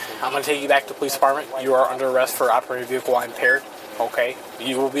happen. I'm going to take you back to the police department. You are under arrest for operating a vehicle while impaired. Okay.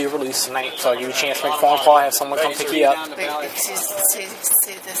 You will be released tonight, so I'll give you a chance to make a phone call, have someone come pick you up. Wait, say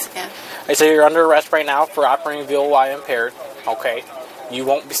this again. I say you're under arrest right now for operating a vehicle while impaired. Okay. You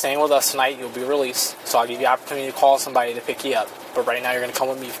won't be staying with us tonight. You'll be released, so I'll give you the opportunity to call somebody to pick you up. But right now, you're going to come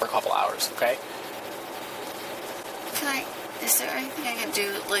with me for a couple hours, okay? Is there anything I can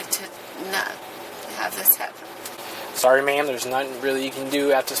do, like, to not have this happen? Sorry, ma'am. There's nothing really you can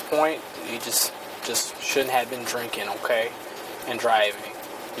do at this point. You just shouldn't have been drinking, okay? And driving.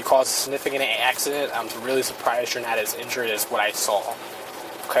 You caused a significant accident. I'm really surprised you're not as injured as what I saw,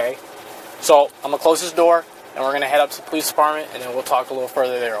 okay? So, I'm going to close this door, and we're going to head up to the police department, and then we'll talk a little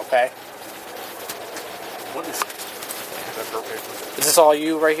further there, okay? What is that? Is this all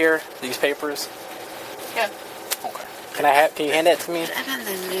you right here? These papers? Yeah. Okay. Can you hand that to me? I'm in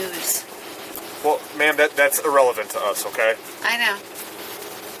the news. Well, ma'am, that's irrelevant to us, okay? I know.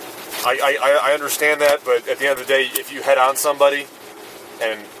 I understand that, but at the end of the day, if you head on somebody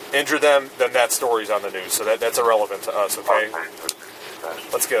and injure them, then that story's on the news. So that's irrelevant to us, okay?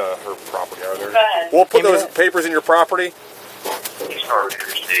 Let's get her property out of there. We'll put those papers in your property.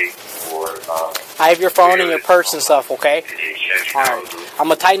 I have your phone and your purse and stuff, okay? Alright. I'm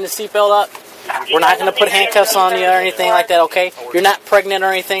going to tighten the seatbelt up. We're not going to put handcuffs on you or anything like that, okay? You're not pregnant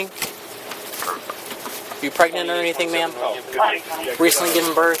or anything? Are you pregnant or anything, ma'am? Recently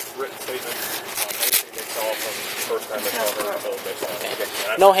given birth?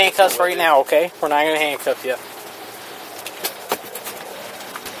 Okay. No handcuffs right now, okay? We're not going to handcuff you.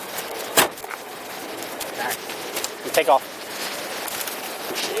 Alright. You take off.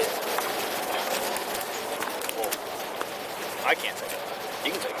 I can't take it.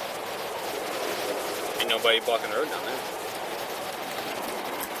 You can take it. Ain't nobody blocking the road down there.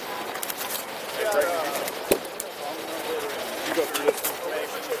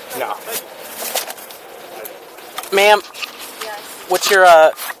 No. Ma'am, what's your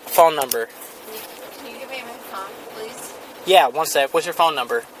phone number? Can you give me my phone, please? Yeah, one sec. What's your phone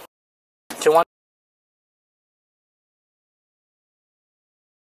number? 21.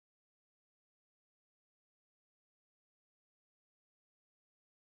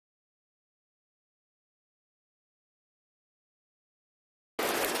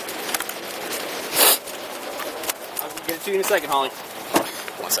 Get it to you in a second, Holly.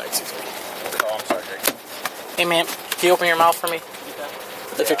 One sec, excuse me. Oh, I'm sorry, Jake. Hey, ma'am, can you open your mouth for me?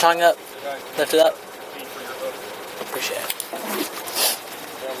 Lift your tongue up. Lift it up. Appreciate it.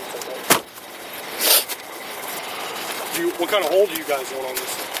 What kind of hold do you guys want on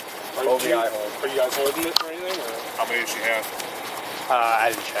this? OVI hold. Are you guys holding it or anything? Or? How many does she have? I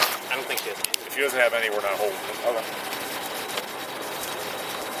didn't check. I don't think she has any. If she doesn't have any, we're not holding it. Okay.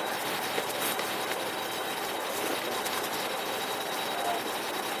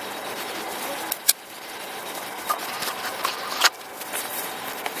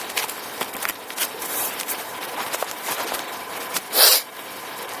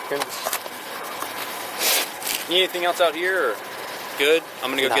 Need anything else out here? Or? good. I'm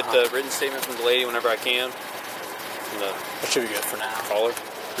gonna go get the written statement from the lady whenever I can. That should be good for now. Caller?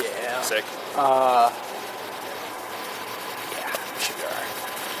 Yeah. Sick. Yeah, should be alright.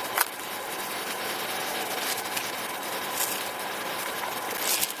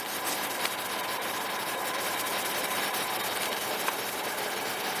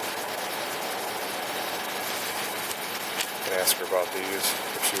 Can ask her about these,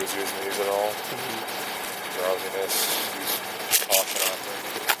 if she was using these at all. Drowsiness, use caution on them.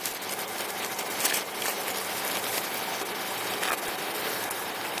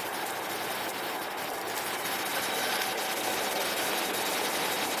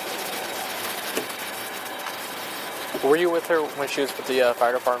 Were you with her when she was with the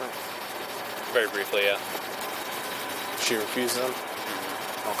fire department? Very briefly, yeah. She refused them?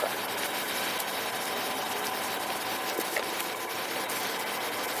 Okay.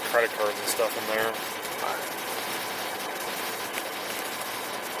 Credit cards and stuff in there.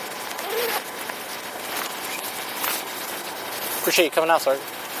 Appreciate you coming out, Sergeant.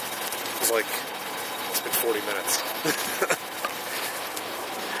 It's like, it's been 40 minutes.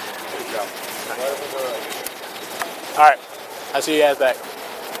 Good job. Alright, I'll see you guys back.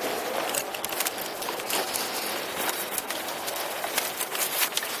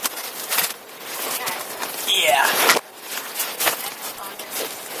 Yeah.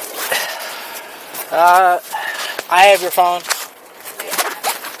 I have your phone.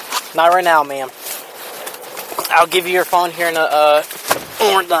 Not right now, ma'am. I'll give you your phone here in a,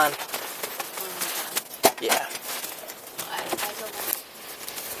 when we're done. Yeah.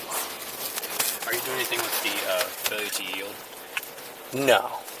 Are you doing anything with the failure to yield?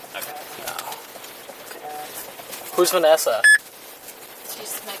 No. Okay. No. Who's Vanessa?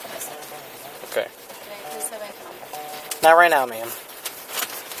 She's my cousin. Okay. Please have my phone. Not right now, ma'am.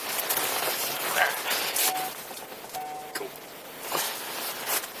 Cool.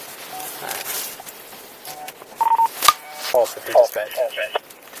 Call 50 dispatch.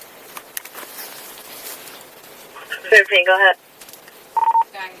 13, go ahead.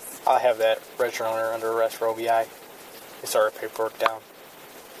 Guys. I'll have that registered owner under arrest for OVI. They started paperwork down.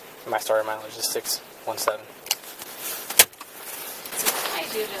 My starting mileage is 617. I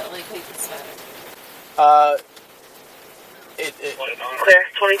do to like make this better. Clear,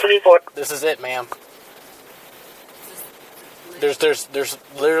 2024. This is it, ma'am. There's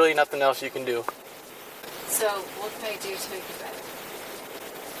literally nothing else you can do. So, what can I do to make it better?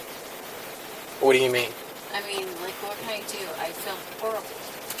 What do you mean? I mean, like, what can I do? I feel horrible.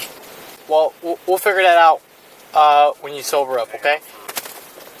 Well, we'll figure that out when you sober up, okay?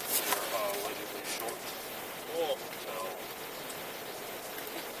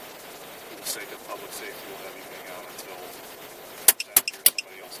 For the sake of public safety, we'll have you hang out until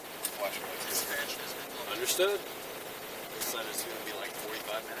somebody else flashing lights. Understood. This said it's going to be like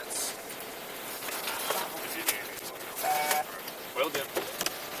 45 minutes. If you need anything, let me know. Will do.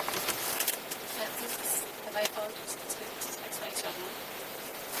 Have my phone just to text my children?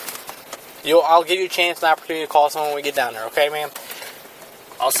 I'll give you a chance and opportunity to call someone when we get down there, okay, ma'am?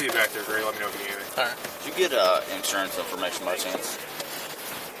 I'll see you back there, Gray. Let me know if you need anything. Alright. Did you get insurance information by chance?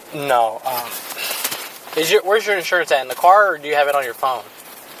 No. Where's your insurance at? In the car, or do you have it on your phone?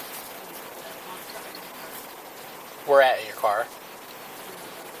 Where at in your car?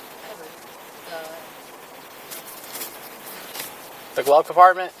 The glove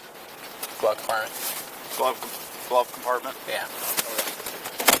compartment? Glove compartment. Glove compartment? Yeah.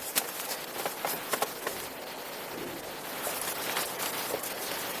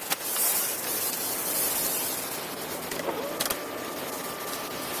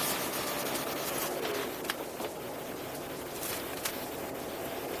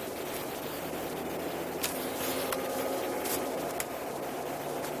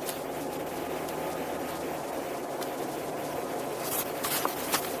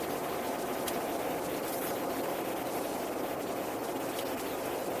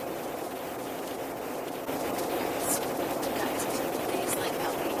 Please, like,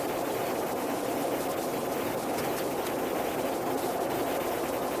 help me.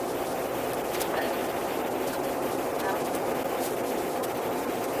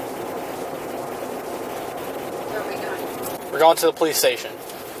 Where are we going? We're going to the police station.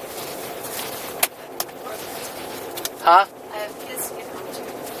 Huh? I have kids to get home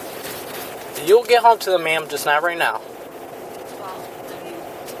to. You'll get home to them, ma'am, just not right now. Well, I mean,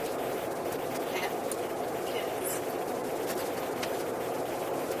 I have kids.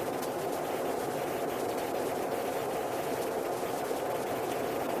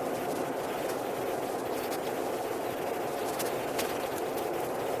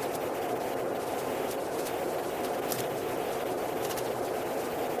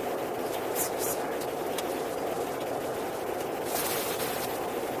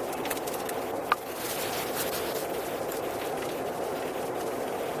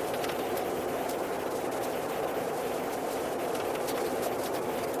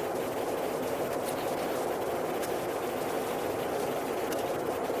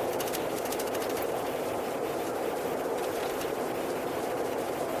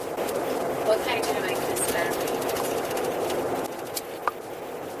 What can I do to make this better for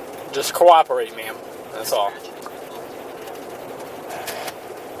you? Just cooperate, ma'am. That's all.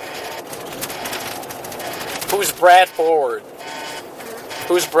 Who's Brad Forward?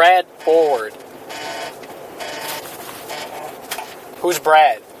 Who's Brad Forward? Who's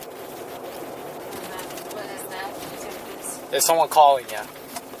Brad? What is that? There's someone calling you.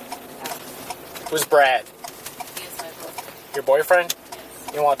 Who's Brad? He is my boyfriend. Your boyfriend?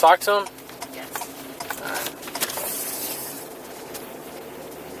 Yes. You want to talk to him? Yes.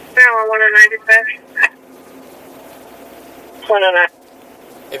 109 dispatch. 109.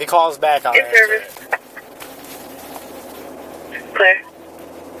 If he calls back, I'll answer service. it. Clear.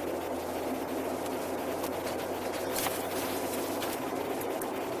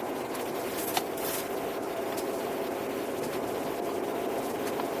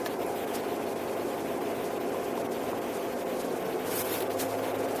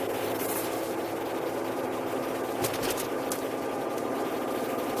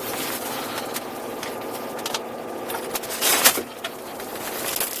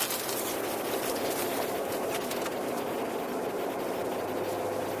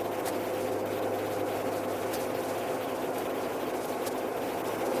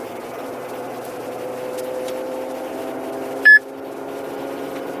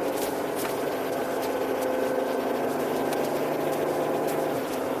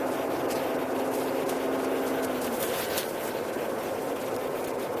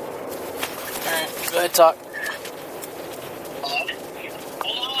 Go ahead, talk.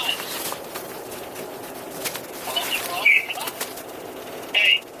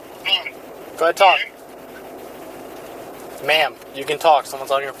 Go ahead, talk. Ma'am, you can talk.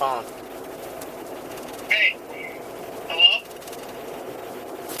 Someone's on your phone. Hey. Hello?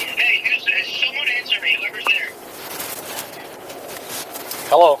 Hey, is someone answer me, whoever's there.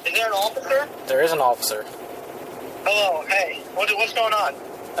 Hello. Is there an officer? There is an officer. Hello, hey. What's going on?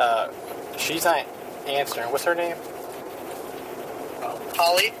 She's not answering. What's her name?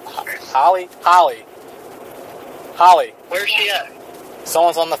 Hollie? Hollie. Where's she at?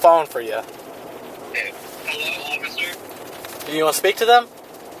 Someone's on the phone for you. Hey. Hello, officer? Do you want to speak to them?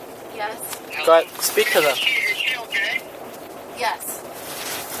 Yes. Go ahead, speak to them. Is she okay? Yes.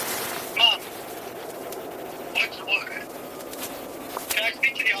 Mom. What? Can I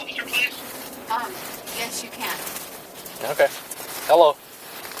speak to the officer, please? Yes, you can. Okay. Hello.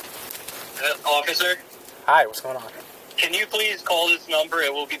 Officer? Hi, what's going on? Can you please call this number?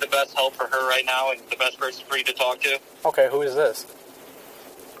 It will be the best help for her right now and the best person for you to talk to. Okay, who is this?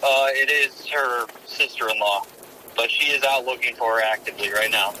 It is her sister-in-law, but she is out looking for her actively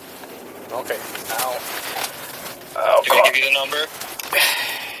right now. Okay. Now. Can I give you the number?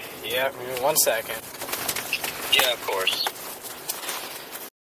 Yeah, give me 1 second. Yeah, of course.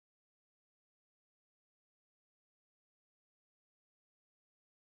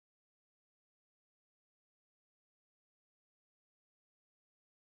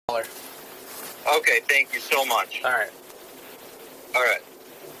 Okay, thank you so much. All right. All right.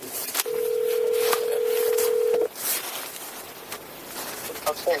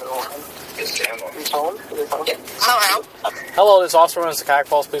 Hello. Hello, this officer runs the Cuyahoga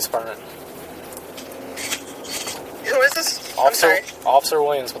Falls Police Department. Who is this? Officer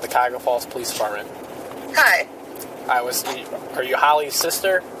Williams with the Cuyahoga Falls Police Department. Hi. Are you Hollie's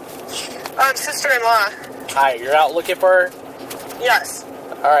sister? I'm sister-in-law. Hi, you're out looking for her? Yes.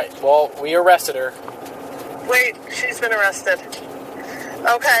 Alright, well, we arrested her. Wait, she's been arrested.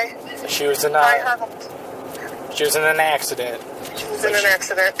 Okay. She was in She was in an accident. She was in an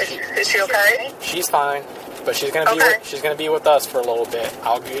accident. Is she okay? She's fine, but she's gonna be with us for a little bit.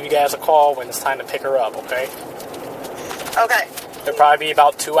 I'll give you guys a call when it's time to pick her up, okay? Okay. It'll probably be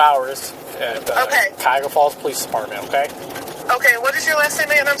about 2 hours at the Cuyahoga Falls Police Department, okay? Okay, what is your last name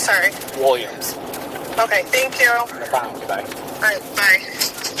again? I'm sorry. Williams. Okay, thank you. No problem. Goodbye. All right, bye.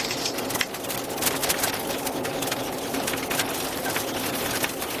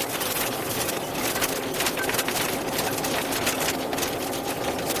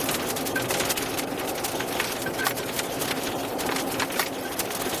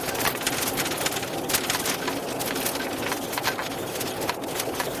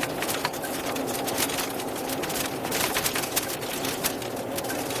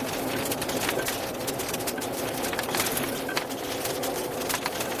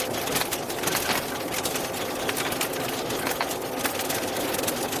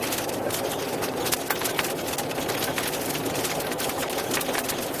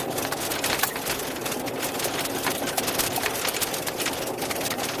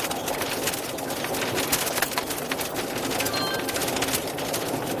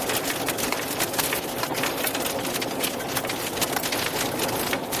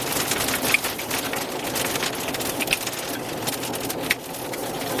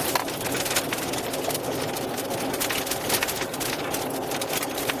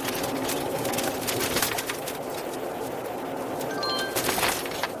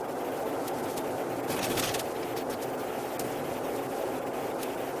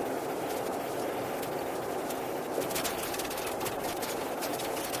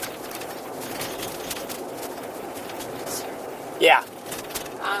 Yeah. So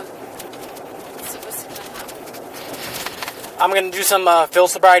what's going to happen? I'm going to do some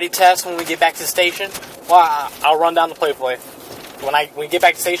field sobriety tests when we get back to the station. Well, I'll run down the play. When we get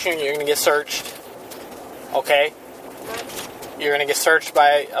back to the station, you're going to get searched. Okay? You're going to get searched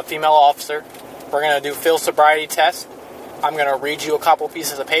by a female officer. We're going to do field sobriety tests. I'm going to read you a couple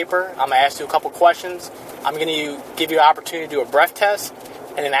pieces of paper. I'm going to ask you a couple questions. I'm going to give you an opportunity to do a breath test.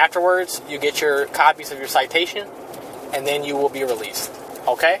 And then afterwards, you get your copies of your citation. And then you will be released.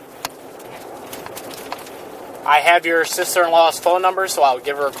 Okay? I have your sister-in-law's phone number, so I'll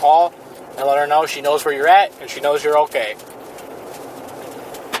give her a call and let her know she knows where you're at and she knows you're okay.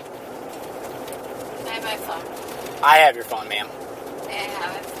 I have my phone. I have your phone, ma'am. May I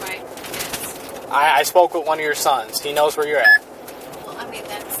have it for my kids? I spoke with one of your sons. He knows where you're at. Well, I mean,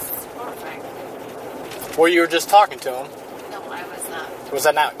 that's horrifying. Well, you were just talking to him. No, I was not. Was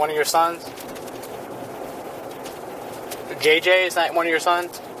that not one of your sons? JJ, is that one of your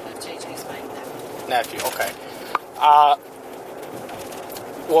sons? No, JJ's my Nephew, okay. Well,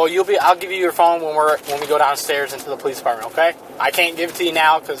 I'll give you your phone when we go downstairs into the police department, okay? I can't give it to you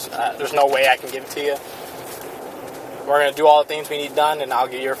now because there's no way I can give it to you. We're going to do all the things we need done, and I'll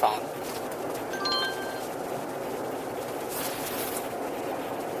give you your phone.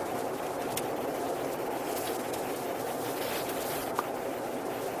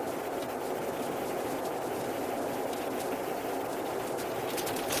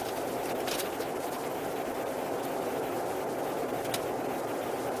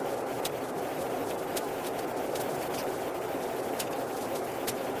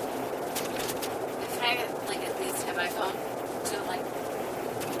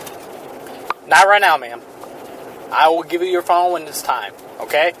 Not right now, ma'am. I will give you your phone when it's time,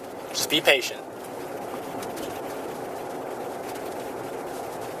 okay? Just be patient.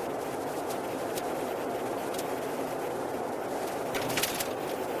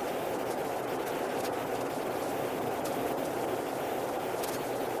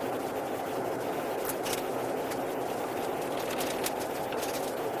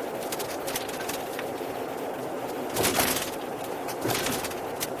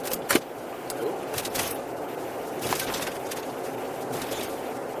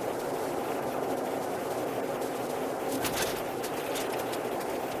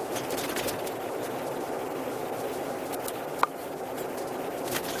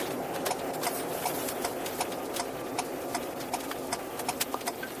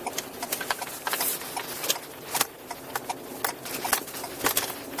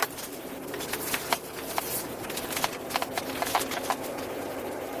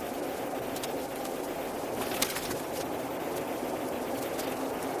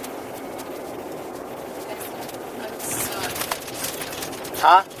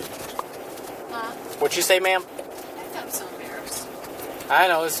 Huh? Huh? What'd you say, ma'am? I'm so embarrassed. I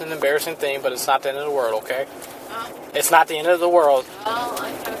know it's an embarrassing thing, but it's not the end of the world, okay? Huh? It's not the end of the world. Well,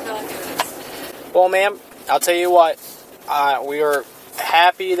 I kind of feel like it is. Well, ma'am, I'll tell you what. We are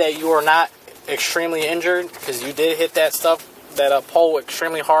happy that you are not extremely injured because you did hit that pole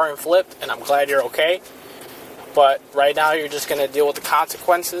extremely hard and flipped, and I'm glad you're okay. But right now, you're just going to deal with the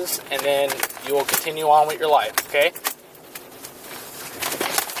consequences, and then you will continue on with your life, okay?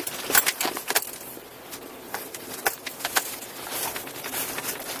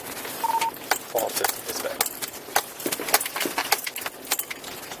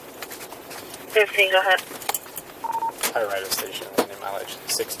 Go ahead. I ride a station in mileage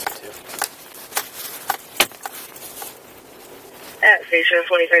 622. At station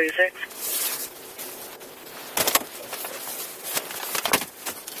 2036.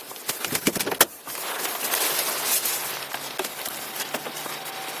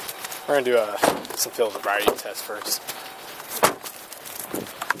 We're going to do some field sobriety tests first.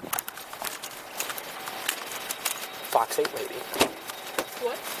 Fox 8 lady.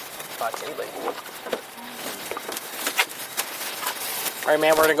 What? Fox 8 lady. Alright,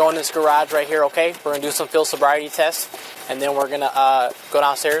 man, we're going to go in this garage right here, okay? We're going to do some field sobriety tests, and then we're going to go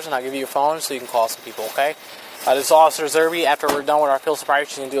downstairs, and I'll give you your phone so you can call some people, okay? This is Officer Zerby. After we're done with our field sobriety,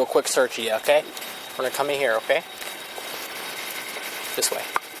 she's going to do a quick search of you, okay? We're going to come in here, okay? This way.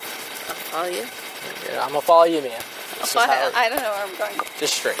 Follow you? Yeah, I'm going to follow you, man. I don't know where I'm going.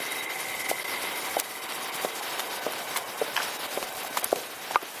 Just straight.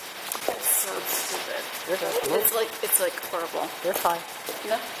 So stupid. You're good. It's like horrible. You're fine.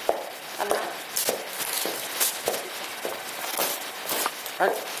 No, I'm not.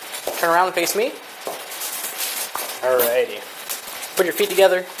 Alright. Turn around and face me. Alrighty. Put your feet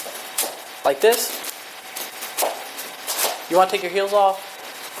together. Like this. You want to take your heels off?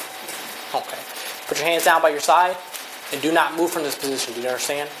 Okay. Put your hands down by your side. and do not move from this position. Do you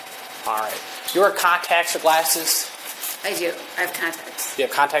understand? All right. You wear contacts or glasses? I do. I have contacts. You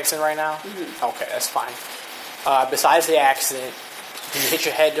have contacts in right now? Mm-hmm. Okay, that's fine. Besides the accident, did you hit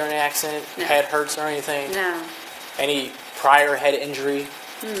your head during the accident? No. Head hurts or anything? No. Any prior head injury?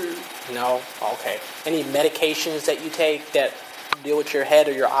 Hmm. No? Okay. Any medications that you take that deal with your head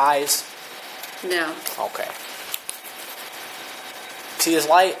or your eyes? No. Okay. See this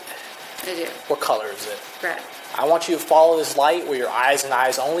light? I do. What color is it? Red. I want you to follow this light with your eyes and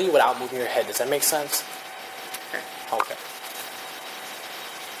eyes only without moving your head. Does that make sense? Okay.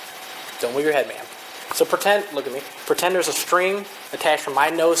 Don't move your head, ma'am. So pretend, look at me, pretend there's a string attached from my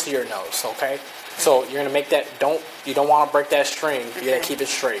nose to your nose, okay? So you're going to make that, you don't want to break that string. You got to keep it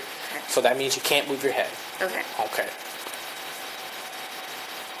straight. Okay. So that means you can't move your head. Okay. Okay.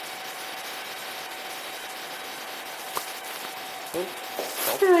 Nope.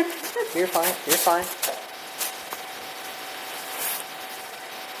 You're fine. You're fine.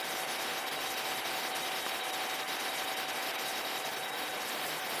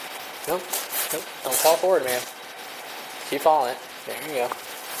 Nope. Nope. Don't fall forward, man. Keep falling. There you go.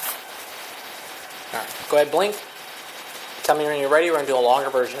 Alright. Go ahead, blink. Tell me when you're ready. We're going to do a longer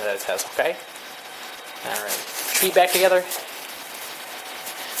version of that test, okay? Alright. Feet back together.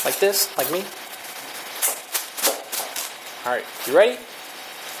 Like this. Like me. Alright. You ready?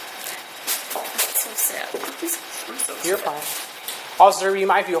 That's so sad. I'm so You're sad. fine. Officer, you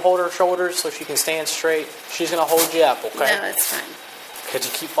might, if you hold her shoulders so she can stand straight, she's going to hold you up, okay? No, it's fine. Because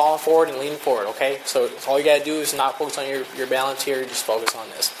you keep falling forward and leaning forward, okay? So all you got to do is not focus on your balance here. Just focus on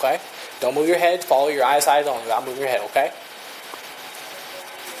this, okay? Don't move your head. Follow your eyes only. Don't move your head, okay?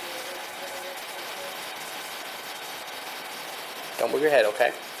 Don't move your head,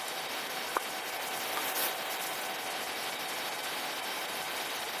 okay?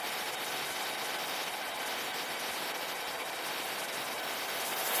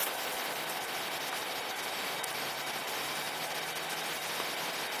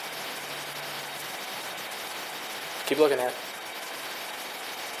 Keep looking at it.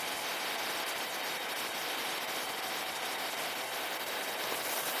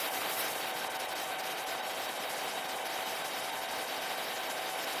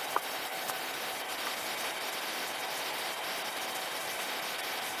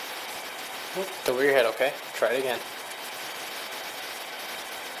 Don't move your head, okay? Try it again.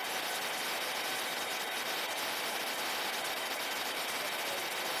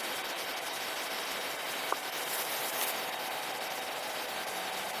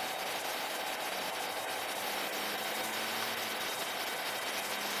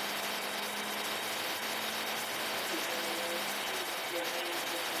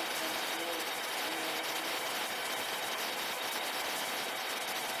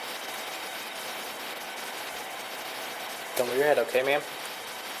 Don't move your head, okay, ma'am?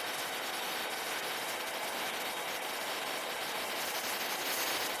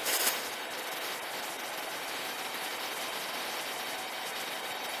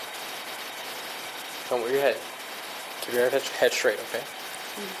 Don't move your head. Keep your head straight, okay?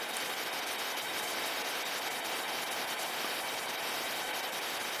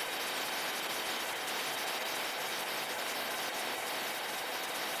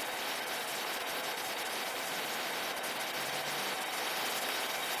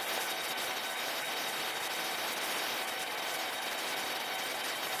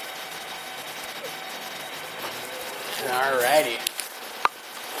 Alrighty.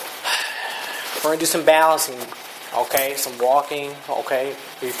 We're going to do some balancing, okay? Some walking, okay?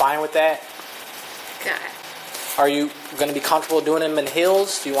 Are you fine with that? Got it. Are you going to be comfortable doing them in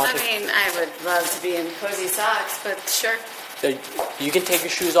heels? Do you want I mean, I would love to be in cozy socks, but sure. You can take your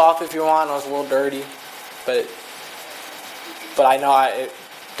shoes off if you want. I was a little dirty, but I know I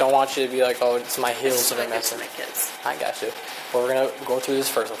don't want you to be like, oh, it's my heels that are messing. My kids. I got you. Well, we're going to go through this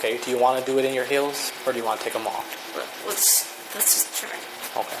first, okay? Do you want to do it in your heels, or do you want to take them off? Let's just try.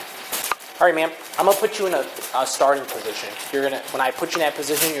 Okay. All right, ma'am. I'm gonna put you in a starting position. When I put you in that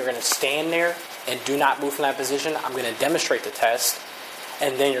position, you're gonna stand there and do not move from that position. I'm gonna demonstrate the test,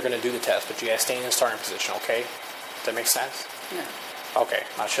 and then you're gonna do the test. But you gotta stay in the starting position, okay? Does that make sense? No. Okay,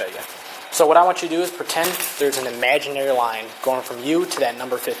 I'll show you. So what I want you to do is pretend there's an imaginary line going from you to that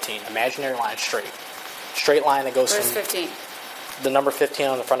number 15. Imaginary line, straight line that goes Where's from 15? The number 15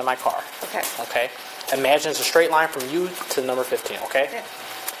 on the front of my car. Okay. Okay. Imagine it's a straight line from you to the number 15. Okay.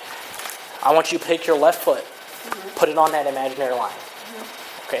 I want you to take your left foot, put it on that imaginary line.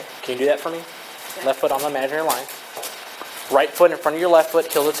 Okay, can you do that for me? Okay. Left foot on the imaginary line. Right foot in front of your left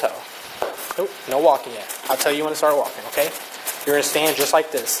foot, heel to toe. Nope, no walking yet. I'll tell you when to start walking, okay? You're going to stand just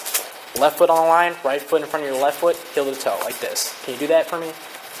like this. Left foot on the line, right foot in front of your left foot, heel to toe, like this. Can you do that for me?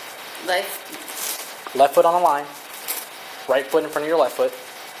 Left foot on the line, right foot in front of your left foot,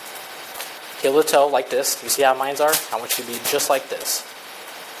 heel to toe, like this. You see how mine are? I want you to be just like this.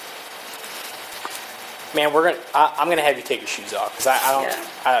 Man, I'm gonna have you take your shoes off because I don't.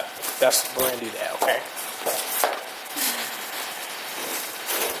 Yeah. We're gonna do that, okay?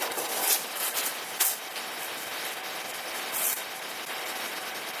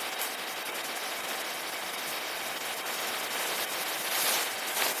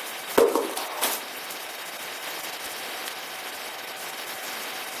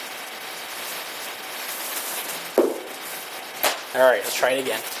 All right, let's try it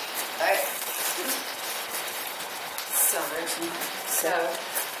again. All right.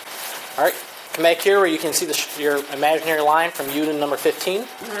 All right, come back here where you can see your imaginary line from you to number 15.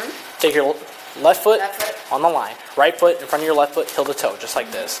 Mm-hmm. Take your left foot on the line, right foot in front of your left foot, heel to toe, just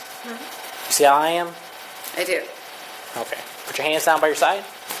like this. Mm-hmm. You see how I am? I do. Okay. Put your hands down by your side,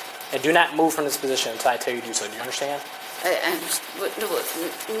 and do not move from this position until I tell you to do so. Do you understand?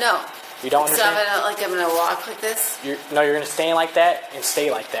 No. You don't understand? So I'm going to walk like this? You're going to stand like that and stay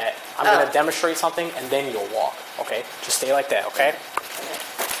like that. I'm going to demonstrate something, and then you'll walk, okay? Just stay like that, okay?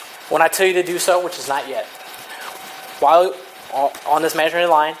 When I tell you to do so, which is not yet, while on this imaginary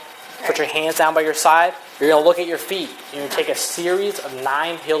line, put your hands down by your side. You're going to look at your feet. You're going to take a series of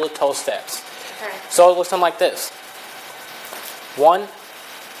 9 heel-to-toe steps. Okay. So it looks something like this. 1,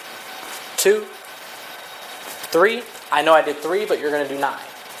 2, 3. I know I did 3, but you're going to do 9.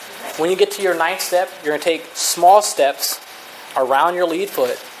 When you get to your 9th step, you're going to take small steps around your lead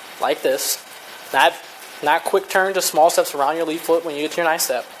foot, like this. Not quick turn, just small steps around your lead foot when you get to your 9th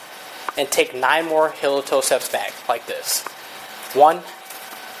step. And take 9 more heel-to-toe steps back, like this. 1,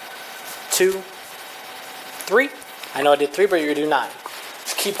 2, 3. I know I did 3, but you're going to do 9.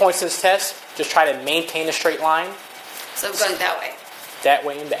 Just key points in this test, just try to maintain a straight line. So I'm going that way. That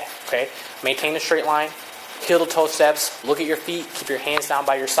way and back, okay? Maintain a straight line. Heel-to-toe steps, look at your feet, keep your hands down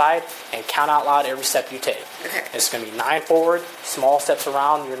by your side, and count out loud every step you take. Okay. It's going to be 9 forward, small steps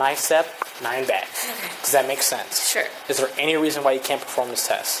around your 9th step, 9 back. Okay. Does that make sense? Sure. Is there any reason why you can't perform this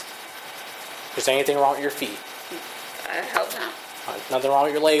test? Is there anything wrong with your feet? I hope not. Nothing wrong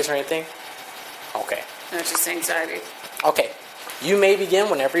with your legs or anything? Okay. No, just anxiety. Okay. You may begin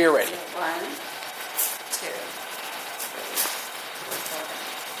whenever you're ready. 1, 2,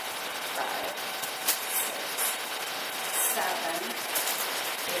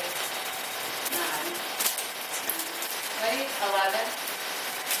 11,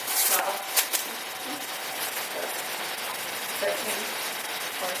 12, 13,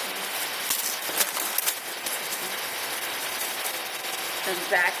 14. And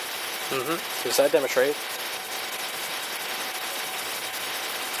back. Mm-hmm. Does that demonstrate?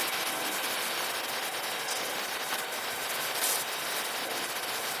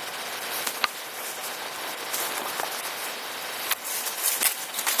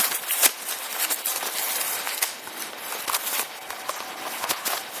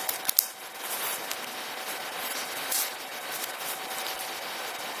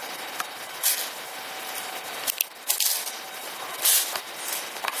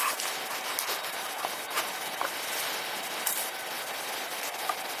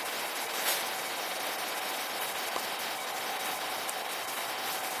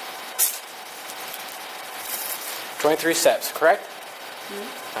 Three steps, correct?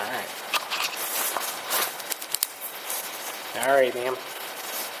 Mm-hmm. All right, ma'am.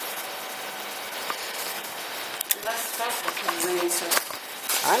 That's stressful.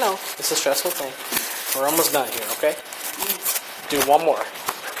 I know. It's a stressful thing. We're almost done here, okay? Mm-hmm. Do one more.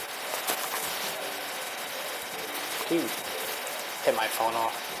 Dude, hit my phone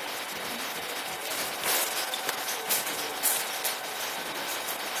off.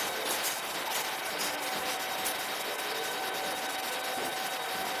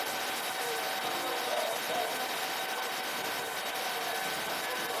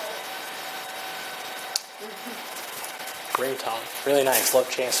 Ringtone. Really nice. Love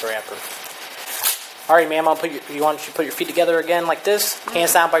Chance the Rapper. Alright, ma'am, you want you to put your feet together again like this. Mm-hmm.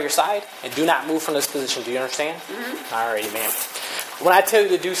 Hands down by your side. And do not move from this position. Do you understand? Mm-hmm. Alrighty, ma'am. When I tell you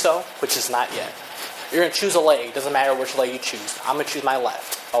to do so, which is not yet, you're going to choose a leg. Doesn't matter which leg you choose. I'm going to choose my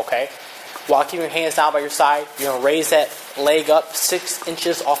left. Okay? While keeping your hands down by your side, you're going to raise that leg up 6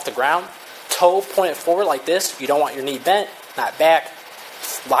 inches off the ground. Toe pointed forward like this. You don't want your knee bent, not back.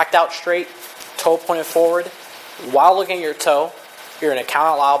 Locked out straight. Toe pointed forward. While looking at your toe, you're going to count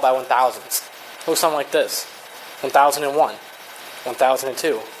out loud by 1,000s. Look something like this. 1,001,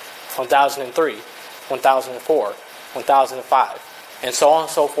 1,002, 1,003, 1,004, 1,005, and so on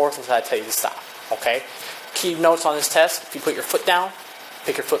and so forth until I tell you to stop. Okay? Key notes on this test: if you put your foot down,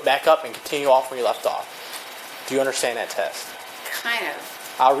 pick your foot back up, and continue off where you left off. Do you understand that test? Kind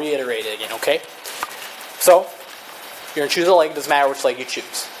of. I'll reiterate it again, okay? So, you're going to choose a leg. Doesn't matter which leg you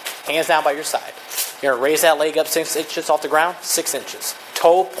choose. Hands down by your side. You're going to raise that leg up 6 inches off the ground, 6 inches.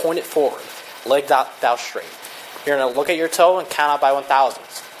 Toe pointed forward. Leg down straight. You're going to look at your toe and count out by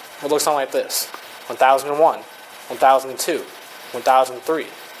 1,000s. It looks something like this. 1,001, 1,002, 1,003,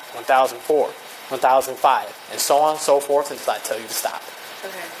 1,004, 1,005, and so on and so forth until I tell you to stop.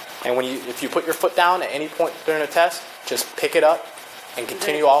 Okay. And if you put your foot down at any point during the test, just pick it up and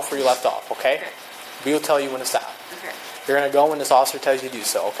continue off where you left off, okay? We will tell you when to stop. Okay. You're going to go when this officer tells you to do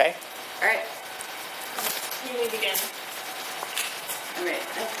so, okay? All right. You may begin. All right.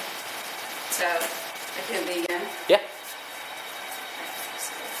 Okay. So, I can begin? Yeah.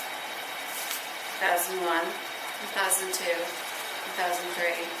 1,001, 1,002,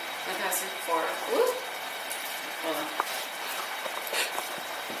 1,003, 1,004. Woo! Hold on.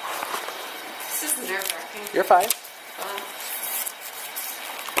 This is nerve-wracking. You're fine. Hold on.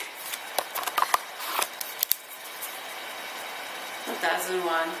 1,001,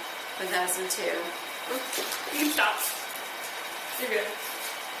 1,002. You can stop. You're good.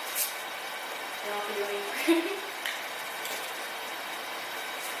 You don't have to do anymore.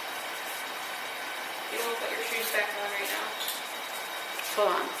 You don't put your shoes back on right now. Hold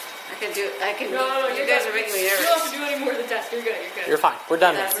on. No, you guys are making me nervous. You don't have to do any more of the test. You're good. You're good. You're fine. We're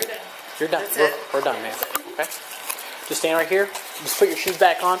done, man. We're done. You're done. That's it. We're done, man. Okay? Just stand right here. Just put your shoes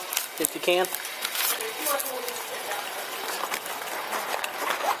back on if you can.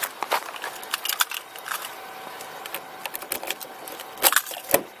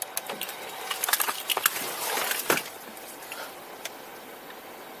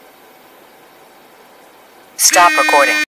 Stop recording.